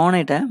କ'ଣ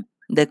ଏଇଟା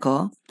ଦେଖ,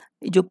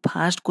 ଏ ଯେଉଁ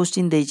ଫାଷ୍ଟ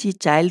କ୍ୱେଶ୍ଚିନ୍ ଦେଇଛି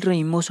ଚାଇଲ୍ଡର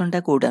ଇମୋସନ୍ଟା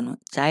କେଉଁଟା ନୁହେଁ,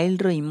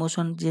 ଚାଇଲ୍ଡର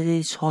ଇମୋସନ୍ ଯଦି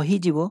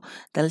ସହିଯିବ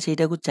ତାହେଲେ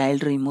ସେଇଟାକୁ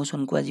ଚାଇଲ୍ଡର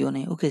ଇମୋସନ୍ କୁହାଯିବ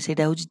ନାହିଁ। ଓକେ,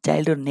 ସେଇଟା ହେଉଛି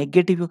ଚାଇଲ୍ଡର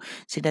ନେଗେଟିଭ୍,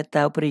 ସେଇଟା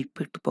ତା ଉପରେ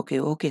ଇଫେକ୍ଟ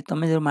ପକାଇବ। ଓକେ,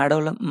 ତୁମେ ଯେଉଁ ମାଡ଼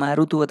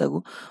ମାରୁଥିବ ତାକୁ,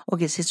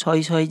 ଓକେ, ସେ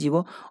ସହିଯିବ।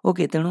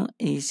 ଓକେ, ତେଣୁ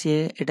ସେ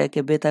ଏଇଟା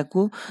କେବେ ତାକୁ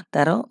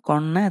ତାର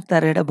କ'ଣ ନା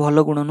ତାର ଏଇଟା ଭଲ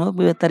ଗୁଣ ନୁହଁ,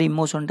 ତାର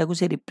ଇମୋସନ୍ଟାକୁ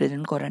ସେ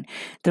ରିପ୍ରେଜେଣ୍ଟ କରେନି।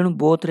 ତେଣୁ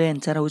ବୋଥରେ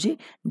ଆନ୍ସର ହେଉଛି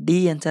ଡି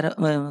ଆନ୍ସର,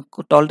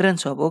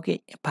 ଟଲରାନ୍ସ ହେବ। ଓକେ,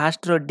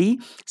 ଫାଷ୍ଟର ଡି,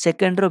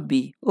 ସେକେଣ୍ଡର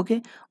ବି। Okay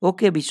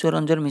okay,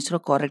 Biswaranjan Mishra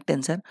correct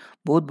answer,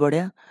 ବହୁତ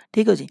ବଢ଼ିଆ।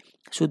 ଠିକ୍ ଅଛି,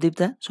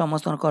 ସୁଦୀପ୍ତା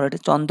ସମସ୍ତଙ୍କର କରେକ୍ଟ।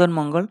 ଚନ୍ଦନ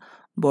ମଙ୍ଗଳ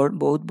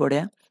ବହୁତ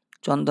ବଢ଼ିଆ,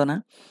 ଚନ୍ଦନା,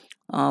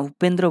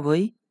 ଉପେନ୍ଦ୍ର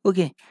ଭୋଇ।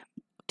 ଓକେ,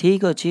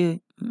 ଠିକ୍ ଅଛି।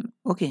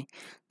 ଓକେ,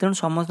 ତେଣୁ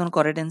ସମସ୍ତଙ୍କର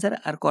କରେକ୍ଟ ଆନ୍ସର,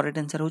 ଆର କରେକ୍ଟ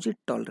ଆନ୍ସର ହେଉଛି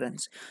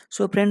ଟଲରାନ୍ସ।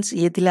 ସୋ ଫ୍ରେଣ୍ଡସ୍,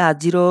 ଇଏ ଥିଲା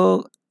ଆଜିର,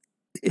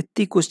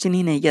 ଏତିକି କ୍ୱେଶ୍ଚିନ୍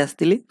ହିଁ ନେଇକି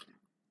ଆସିଥିଲି,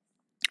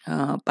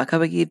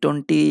 ପାଖାପାଖି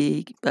 20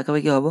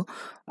 ପାଖାପାଖି ହେବ।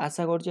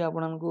 ଆଶା କରୁଛି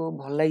ଆପଣଙ୍କୁ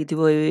ଭଲ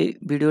ଲାଗିଥିବ ଏ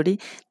ଭିଡ଼ିଓଟି।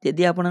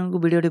 ଯଦି ଆପଣଙ୍କୁ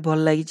ଭିଡ଼ିଓଟି ଭଲ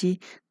ଲାଗିଛି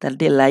ତାହେଲେ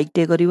ଟିକେ ଲାଇକ୍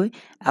ଟିକେ କରିବେ।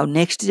 ଆଉ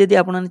ନେକ୍ସଟ ଯଦି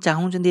ଆପଣମାନେ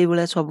ଚାହୁଁଛନ୍ତି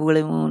ଏଇଭଳିଆ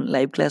ସବୁବେଳେ ମୁଁ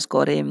ଲାଇଭ୍ କ୍ଲାସ୍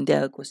କରେ, ଏମିତିଆ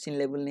କ୍ୱେଶ୍ଚିନ୍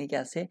ଲେବୁଲ୍ ନେଇକି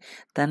ଆସେ,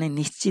 ତାହେଲେ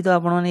ନିଶ୍ଚିତ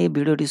ଆପଣମାନେ ଏ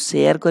ଭିଡ଼ିଓଟି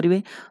ସେୟାର କରିବେ।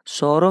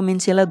 ସର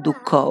ମିନ୍ସ ହେଲା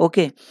ଦୁଃଖ।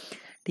 ଓକେ,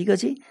 ଠିକ୍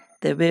ଅଛି,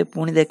 ତେବେ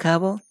ପୁଣି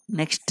ଦେଖାହେବ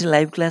ନେକ୍ସଟ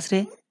ଲାଇଭ୍ କ୍ଲାସ୍ରେ।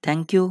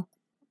 Thank you.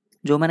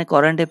 ଯେଉଁମାନେ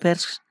କରେଣ୍ଟ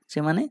ଆଫେୟାର୍ସ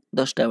ସେମାନେ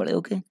 10ଟା ବେଳେ।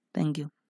 Okay, thank you.